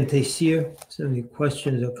tawfiq and taysir. So any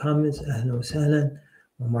questions or comments? Ahlan wa sahlan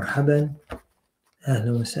wa marhaban.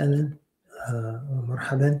 Ahlan wa sahlan wa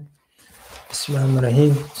marhaban.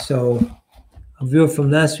 Bismillahirrahmanirrahim. So a view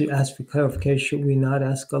from last week asked for clarification. Should we not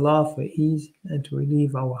ask Allah for ease and to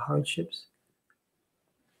relieve our hardships?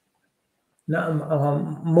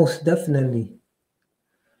 Most definitely.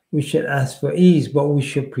 We should ask for ease, but we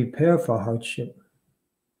should prepare for hardship.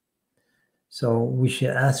 So we should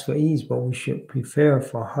ask for ease, but we should prepare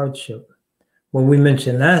for hardship. What we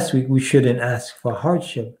mentioned last week, we shouldn't ask for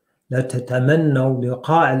hardship. لا تتمنوا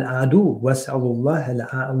لقاء العدو واسألوا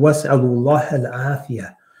الله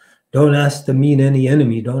العافية. Don't ask to meet any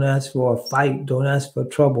enemy. Don't ask for a fight. Don't ask for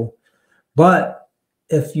trouble. But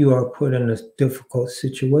if you are put in a difficult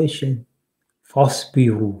situation,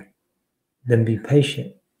 فاصبروا, then be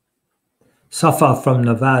patient. Safa from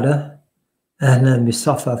Nevada. Ahlan bi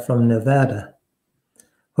Safa from Nevada.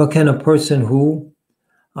 What can a person who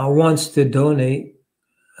wants to donate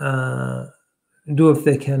do if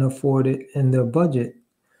they can afford it in their budget?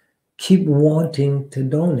 Keep wanting to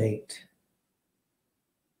donate.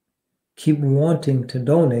 Keep wanting to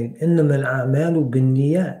donate. إِنَّمَا الْأَعْمَالُ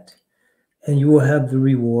بِالنِّيَّاتِ. And you will have the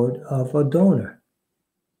reward of a donor.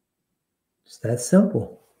 It's that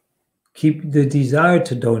simple. Keep the desire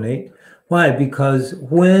to donate. Why? Because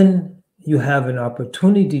when you have an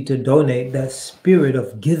opportunity to donate, that spirit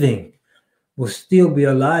of giving will still be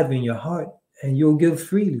alive in your heart, and you'll give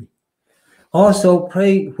freely. Also,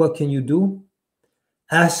 pray, what can you do?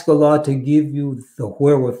 Ask Allah to give you the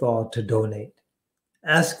wherewithal to donate.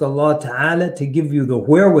 Ask Allah Ta'ala to give you the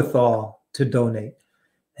wherewithal to donate,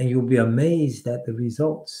 and you'll be amazed at the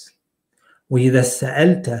results. وَإِذَا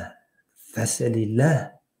سَأَلْتَ فَاسْأَلِ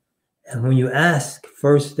اللَّهِ. And when you ask,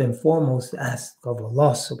 first and foremost, ask of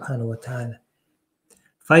Allah subhanahu wa ta'ala.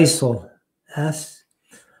 Faisal asks,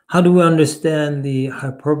 how do we understand the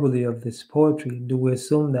hyperbole of this poetry? Do we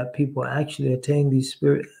assume that people actually attain these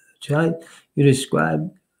spirit you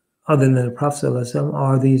describe, other than the Prophet ﷺ,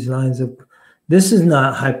 are these lines of... This is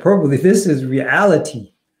not hyperbole, this is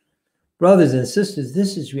reality. Brothers and sisters,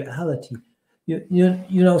 this is reality. You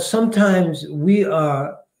know, sometimes we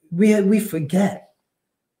forget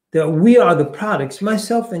that we are the products,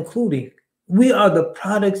 myself including, we are the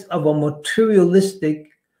products of a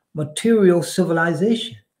material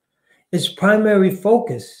civilization. Its primary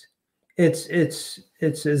focus, its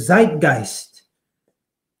a zeitgeist,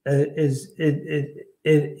 it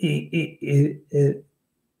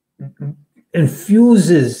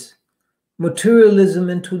infuses materialism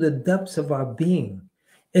into the depths of our being.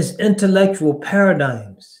 Its intellectual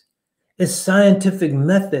paradigms, its scientific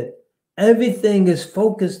method, everything is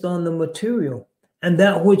focused on the material, and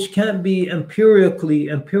that which can't be empirically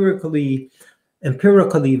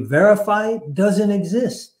verified doesn't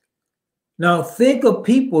exist. Now think of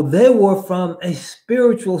people, they were from a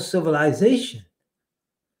spiritual civilization.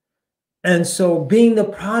 And so being the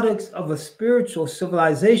products of a spiritual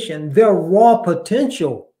civilization, their raw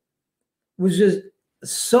potential was just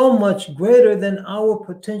so much greater than our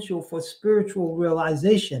potential for spiritual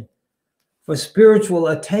realization, for spiritual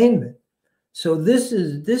attainment. So this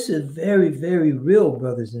is very, very real,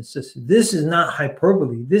 brothers and sisters. This is not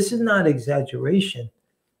hyperbole. This is not exaggeration.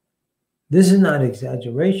 This is not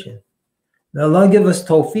exaggeration. Now Allah give us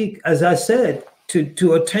tawfiq, as I said,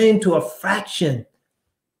 to attain to a fraction,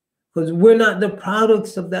 because we're not the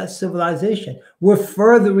products of that civilization. We're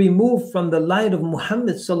further removed from the light of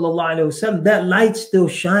Muhammad sallallahu alaihi wasallam. That light still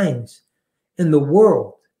shines in the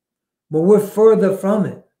world, but we're further from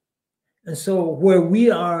it. And so where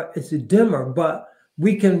we are, it's dimmer, but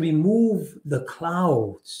we can remove the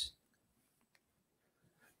clouds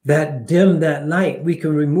that dim that light. We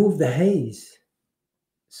can remove the haze.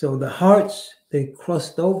 So the hearts, they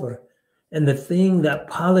crust over. And the thing that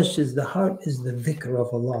polishes the heart is the dhikr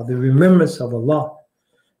of Allah, the remembrance of Allah.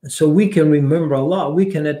 And so we can remember Allah. We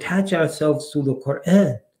can attach ourselves to the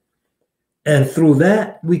Quran. And through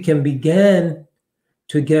that, we can begin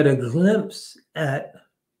to get a glimpse at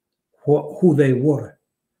who they were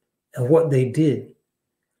and what they did.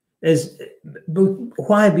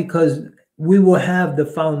 Why? Because we will have the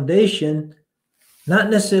foundation, not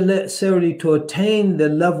necessarily to attain the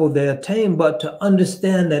level they attain, but to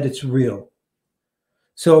understand that it's real.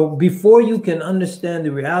 So before you can understand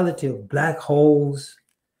the reality of black holes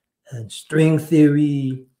and string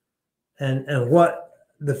theory and what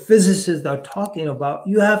the physicists are talking about,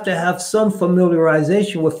 you have to have some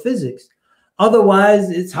familiarization with physics.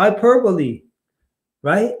 Otherwise, it's hyperbole,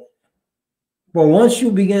 right? But once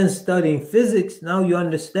you begin studying physics, now you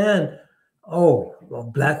understand, oh, well,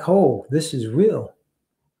 black hole, this is real.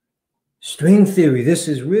 String theory, this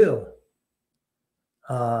is real.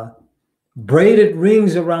 Braided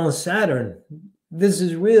rings around Saturn, this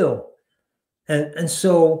is real. And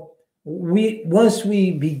so once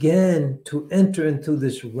we begin to enter into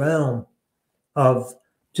this realm of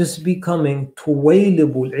just becoming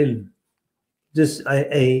tuwailibul ilm, just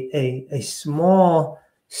a small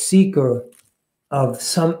seeker of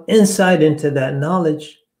some insight into that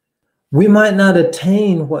knowledge, we might not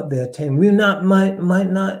attain what they attain. We might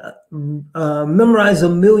not memorize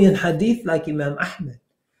 1,000,000 hadith like Imam Ahmed,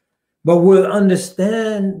 but we'll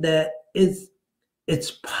understand that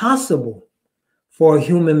it's possible for a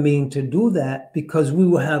human being to do that, because we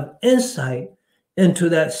will have insight into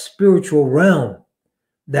that spiritual realm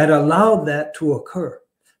that allowed that to occur.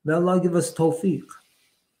 May Allah give us tawfiq.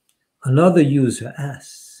 Another user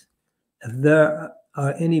asks if there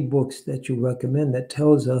are any books that you recommend that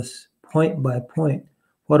tells us point by point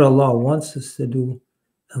what Allah wants us to do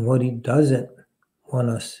and what He doesn't want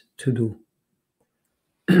us to do.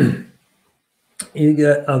 You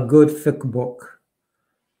get a good fiqh book.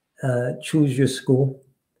 Choose your school.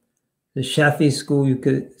 The Shafi school, you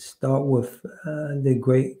could start with the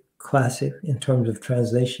great classic in terms of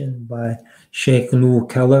translation by Sheikh Noor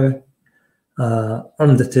Keller, the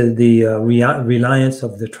Reliance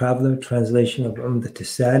of the Traveler, translation of Umdat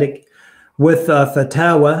al-Sadiq, with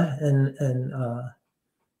Fatawa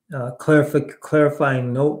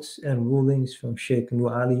clarifying notes and rulings from Sheikh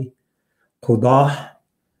Nur Ali Qudah,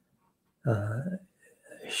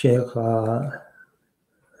 Sheikh, I'm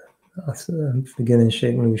forgetting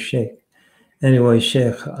Sheikh Nur Sheikh. Anyway,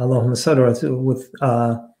 Sheikh, Allahumma salli with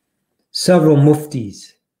several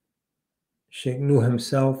muftis, Sheikh Nur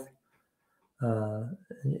himself,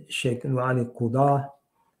 Sheikh Nur Ali Qudah,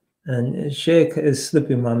 and Sheikh is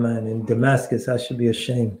slipping my mind in Damascus. I should be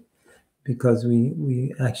ashamed because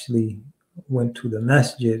we actually went to the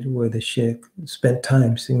masjid where the Sheikh spent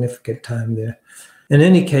time, significant time there. In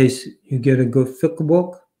any case, you get a good fiqh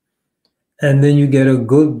book, and then you get a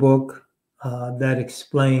good book that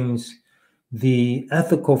explains the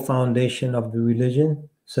ethical foundation of the religion,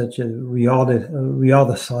 such as Riyadh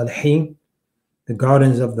al-Salihin, The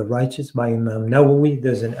Gardens of the Righteous by Imam Nawawi.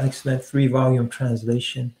 There's an excellent 3-volume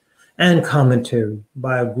translation and commentary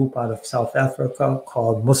by a group out of South Africa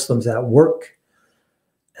called Muslims at Work.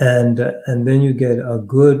 And then you get a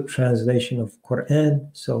good translation of Quran.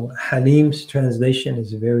 So Halim's translation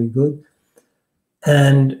is very good.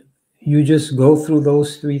 And you just go through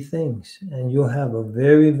those 3 things and you'll have a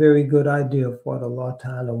very, very good idea of what Allah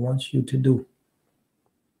Ta'ala wants you to do.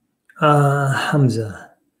 Hamza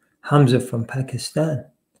from Pakistan.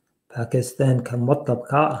 Pakistan ka matlab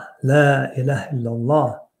ka la ilaha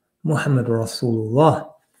illallah Muhammad Rasulullah.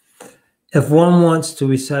 If one wants to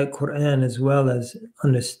recite Quran as well as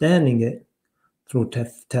understanding it through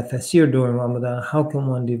tafsir during Ramadan, how can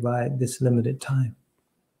one divide this limited time?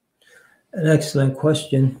 An excellent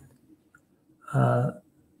question.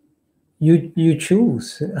 You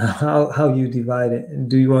choose how you divide it.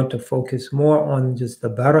 Do you want to focus more on just the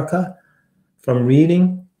barakah from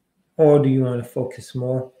reading, or do you want to focus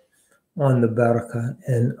more on the barakah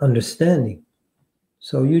and understanding?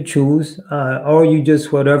 So you choose, or you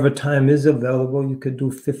just, whatever time is available, you could do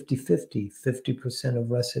 50-50, 50% of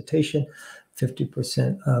recitation,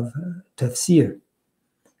 50% of tafsir.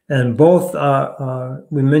 And both are,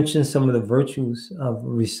 we mentioned some of the virtues of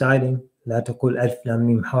reciting, la taqul alif lam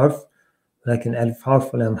mim harf, lakin alif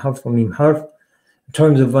harf wa lam harf wa mim harf. In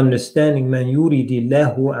terms of understanding, man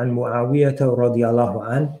yuridillahu an Muawiyata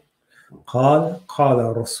radiyallahu an,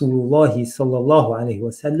 قال رسول الله صلى الله عليه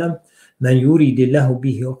وسلم من يريد الله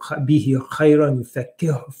به خيرا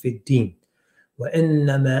يفكهه في الدين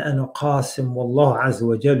وإنما أنا قاسم والله عز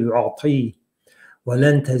وجل يعطيه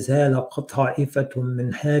ولن تزال طائفة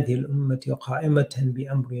من هذه الأمة قائمة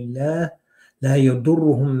بأمر الله لا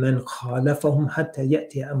يضرهم من خالفهم حتى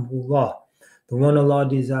يأتي أمر الله. The one Allah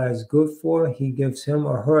desires good for, He gives him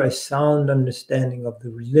or her a sound understanding of the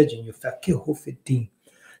religion. يفكهه في الدين.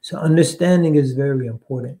 So understanding is very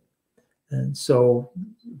important. And so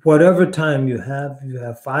whatever time you have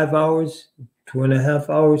 5 hours, 2.5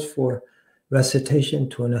 hours for recitation,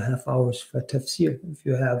 2.5 hours for tafsir. If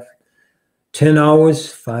you have 10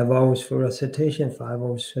 hours, 5 hours for recitation, 5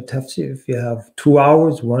 hours for tafsir. If you have 2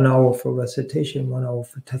 hours, 1 hour for recitation, 1 hour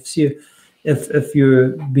for tafsir. If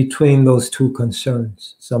you're between those 2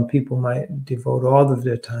 concerns, some people might devote all of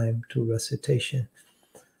their time to recitation.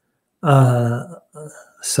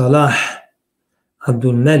 Salah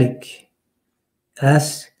Abdul Malik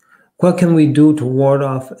asks, what can we do to ward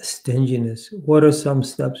off stinginess? What are some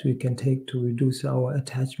steps we can take to reduce our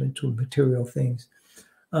attachment to material things?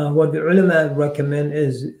 What the ulama recommend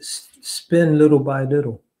is spend little by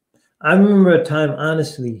little. I remember a time,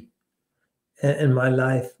 honestly, in my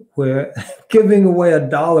life where giving away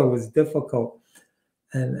 $1 was difficult.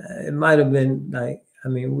 And it might have been like, I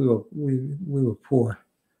mean, we were poor.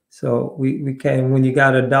 So we came, when you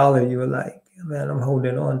got $1, you were like, man, I'm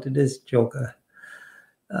holding on to this joker.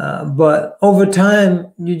 But over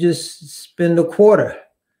time, you just spend a quarter.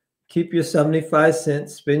 Keep your 75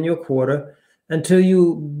 cents, spend your quarter until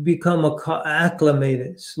you become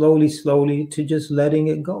acclimated slowly to just letting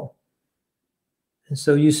it go. And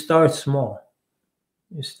so you start small.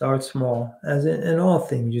 You start small, as in all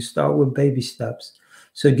things. You start with baby steps.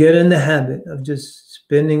 So get in the habit of just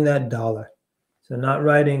spending that $1. So not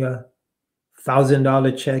writing a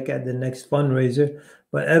 $1,000 check at the next fundraiser,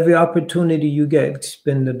 but every opportunity you get,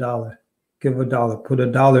 spend $1. Give $1. Put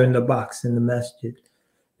 $1 in the box in the masjid.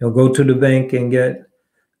 You'll go to the bank and get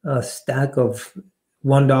a stack of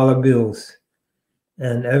 $1 bills.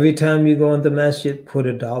 And every time you go into the masjid, put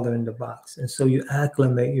 $1 in the box. And so you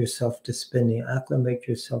acclimate yourself to spending,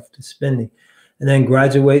 and then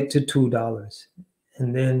graduate to $2.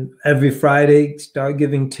 And then every Friday, start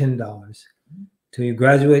giving $10 till you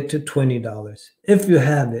graduate to $20, if you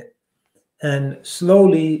have it. And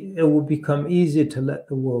slowly, it will become easier to let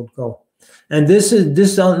the world go. And this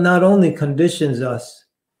not only conditions us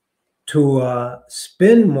to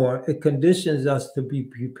spend more, it conditions us to be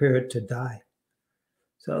prepared to die.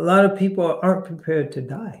 So a lot of people aren't prepared to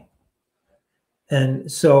die.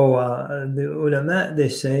 And so the ulama, they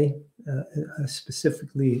say, I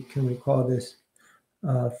specifically can recall this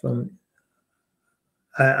from,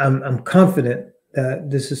 I'm confident that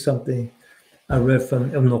this is something I read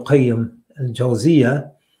from Ibn Qayyim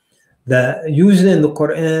al-Jawziyah, that usually in the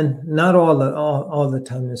Quran, not all the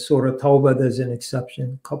time, in Surah Tawbah, there's an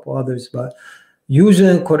exception, a couple others, but usually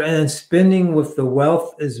in the Quran, spending with the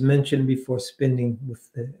wealth is mentioned before spending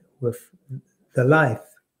with the life.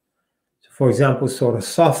 So for example, Surah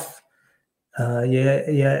Saf,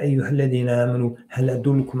 يا أيها الذين آمنوا هل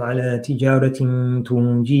أدلكم على تجارة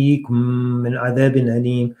تنجيكم من عذاب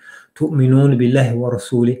أليم تؤمنون بالله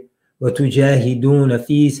ورسوله وتجاهدون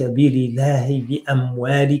في سبيل الله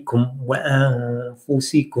بأموالكم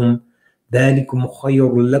وأنفسكم ذلكم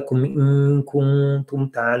خير لكم إن كنتم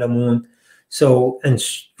تعلمون. So, and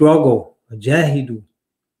struggle, جاهدوا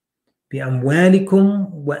بأموالكم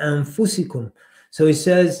وأنفسكم. So he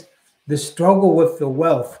says the struggle with the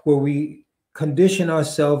wealth, where we condition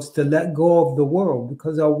ourselves to let go of the world,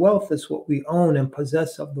 because our wealth is what we own and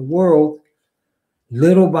possess of the world,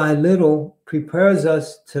 little by little prepares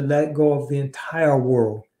us to let go of the entire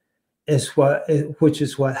world, which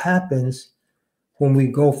is what happens when we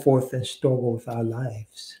go forth and struggle with our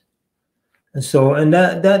lives. And so, and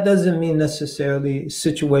that doesn't mean necessarily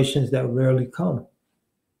situations that rarely come.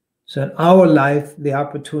 So in our life, the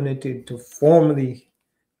opportunity to formally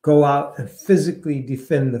go out and physically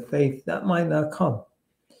defend the faith, that might not come.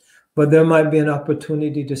 But there might be an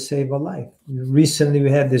opportunity to save a life. Recently, we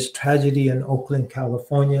had this tragedy in Oakland,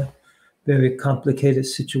 California, very complicated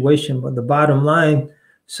situation. But the bottom line,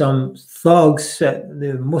 some thugs set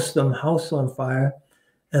the Muslim house on fire,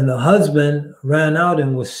 and the husband ran out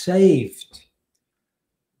and was saved.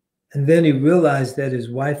 And then he realized that his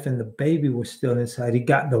wife and the baby were still inside. He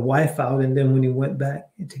got the wife out, and then when he went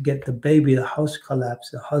back to get the baby, the house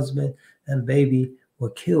collapsed. The husband and baby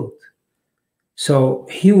were killed. So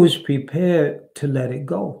he was prepared to let it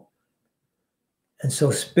go. And so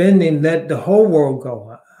spending, let the whole world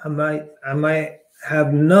go. I might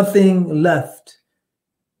have nothing left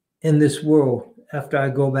in this world after I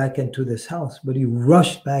go back into this house, but he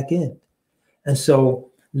rushed back in. And so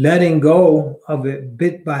letting go of it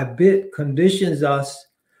bit by bit conditions us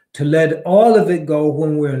to let all of it go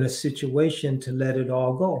when we're in a situation to let it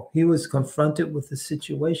all go. He was confronted with a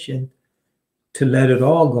situation to let it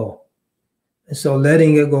all go. And so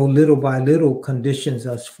letting it go little by little conditions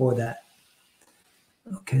us for that.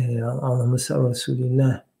 Okay,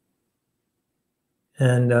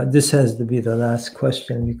 and this has to be the last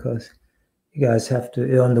question, because you guys have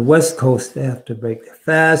to, on the West Coast, they have to break their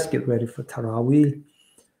fast, get ready for Taraweeh.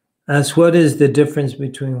 As what is the difference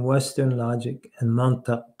between Western logic and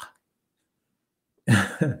mantiq?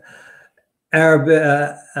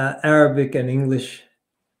 Arabic and English,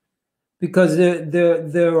 because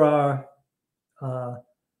there are.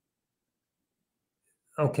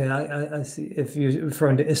 Okay, I see. If you're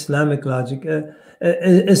referring to Islamic logic,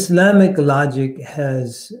 Islamic logic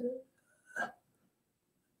has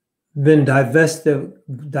been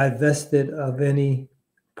divested of any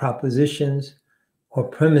propositions or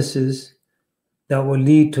premises that will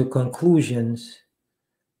lead to conclusions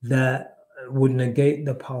that would negate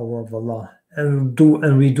the power of Allah and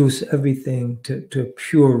reduce everything to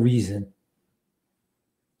pure reason.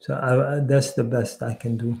 So that's the best I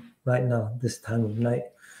can do right now, this time of night.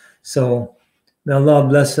 So may Allah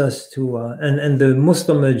bless us to, and the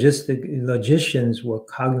Muslim logicians were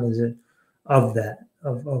cognizant of that,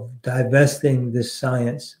 of divesting this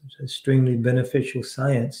science, extremely beneficial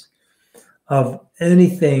science, of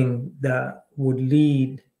anything that would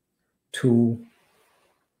lead to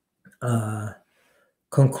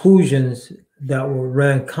conclusions that will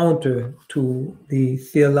run counter to the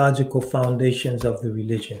theological foundations of the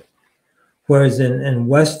religion. Whereas in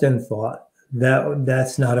Western thought,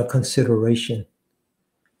 that's not a consideration.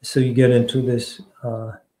 So you get into this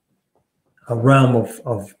a realm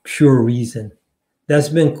of pure reason. That's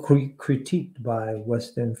been critiqued by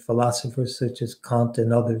Western philosophers such as Kant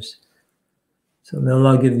and others. So may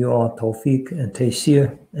Allah give you all tawfiq and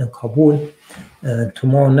taysir and qabul. And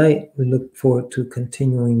tomorrow night, we look forward to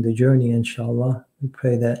continuing the journey, inshallah. We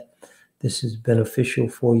pray that this is beneficial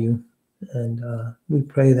for you. And we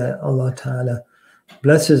pray that Allah Ta'ala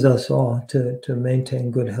blesses us all to maintain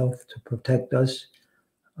good health, to protect us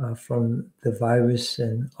from the virus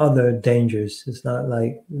and other dangers. It's not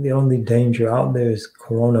like the only danger out there is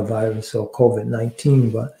coronavirus or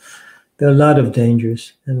COVID-19, but there are a lot of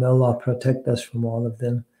dangers, and may Allah protect us from all of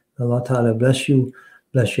them. May Allah Ta'ala bless you.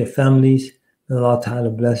 bless your families. May Allah Ta'ala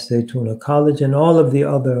bless Zaytuna College and all of the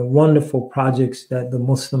other wonderful projects that the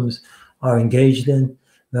Muslims are engaged in.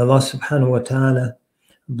 May Allah Subhanahu wa Ta'ala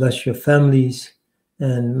bless your families,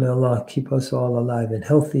 and may Allah keep us all alive and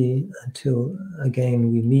healthy until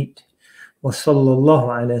again we meet. وصلى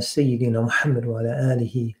الله على سيدنا محمد وعلى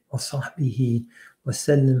آله وصحبه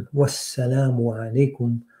وسلم والسلام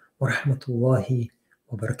عليكم ورحمة الله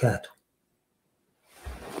وبركاته.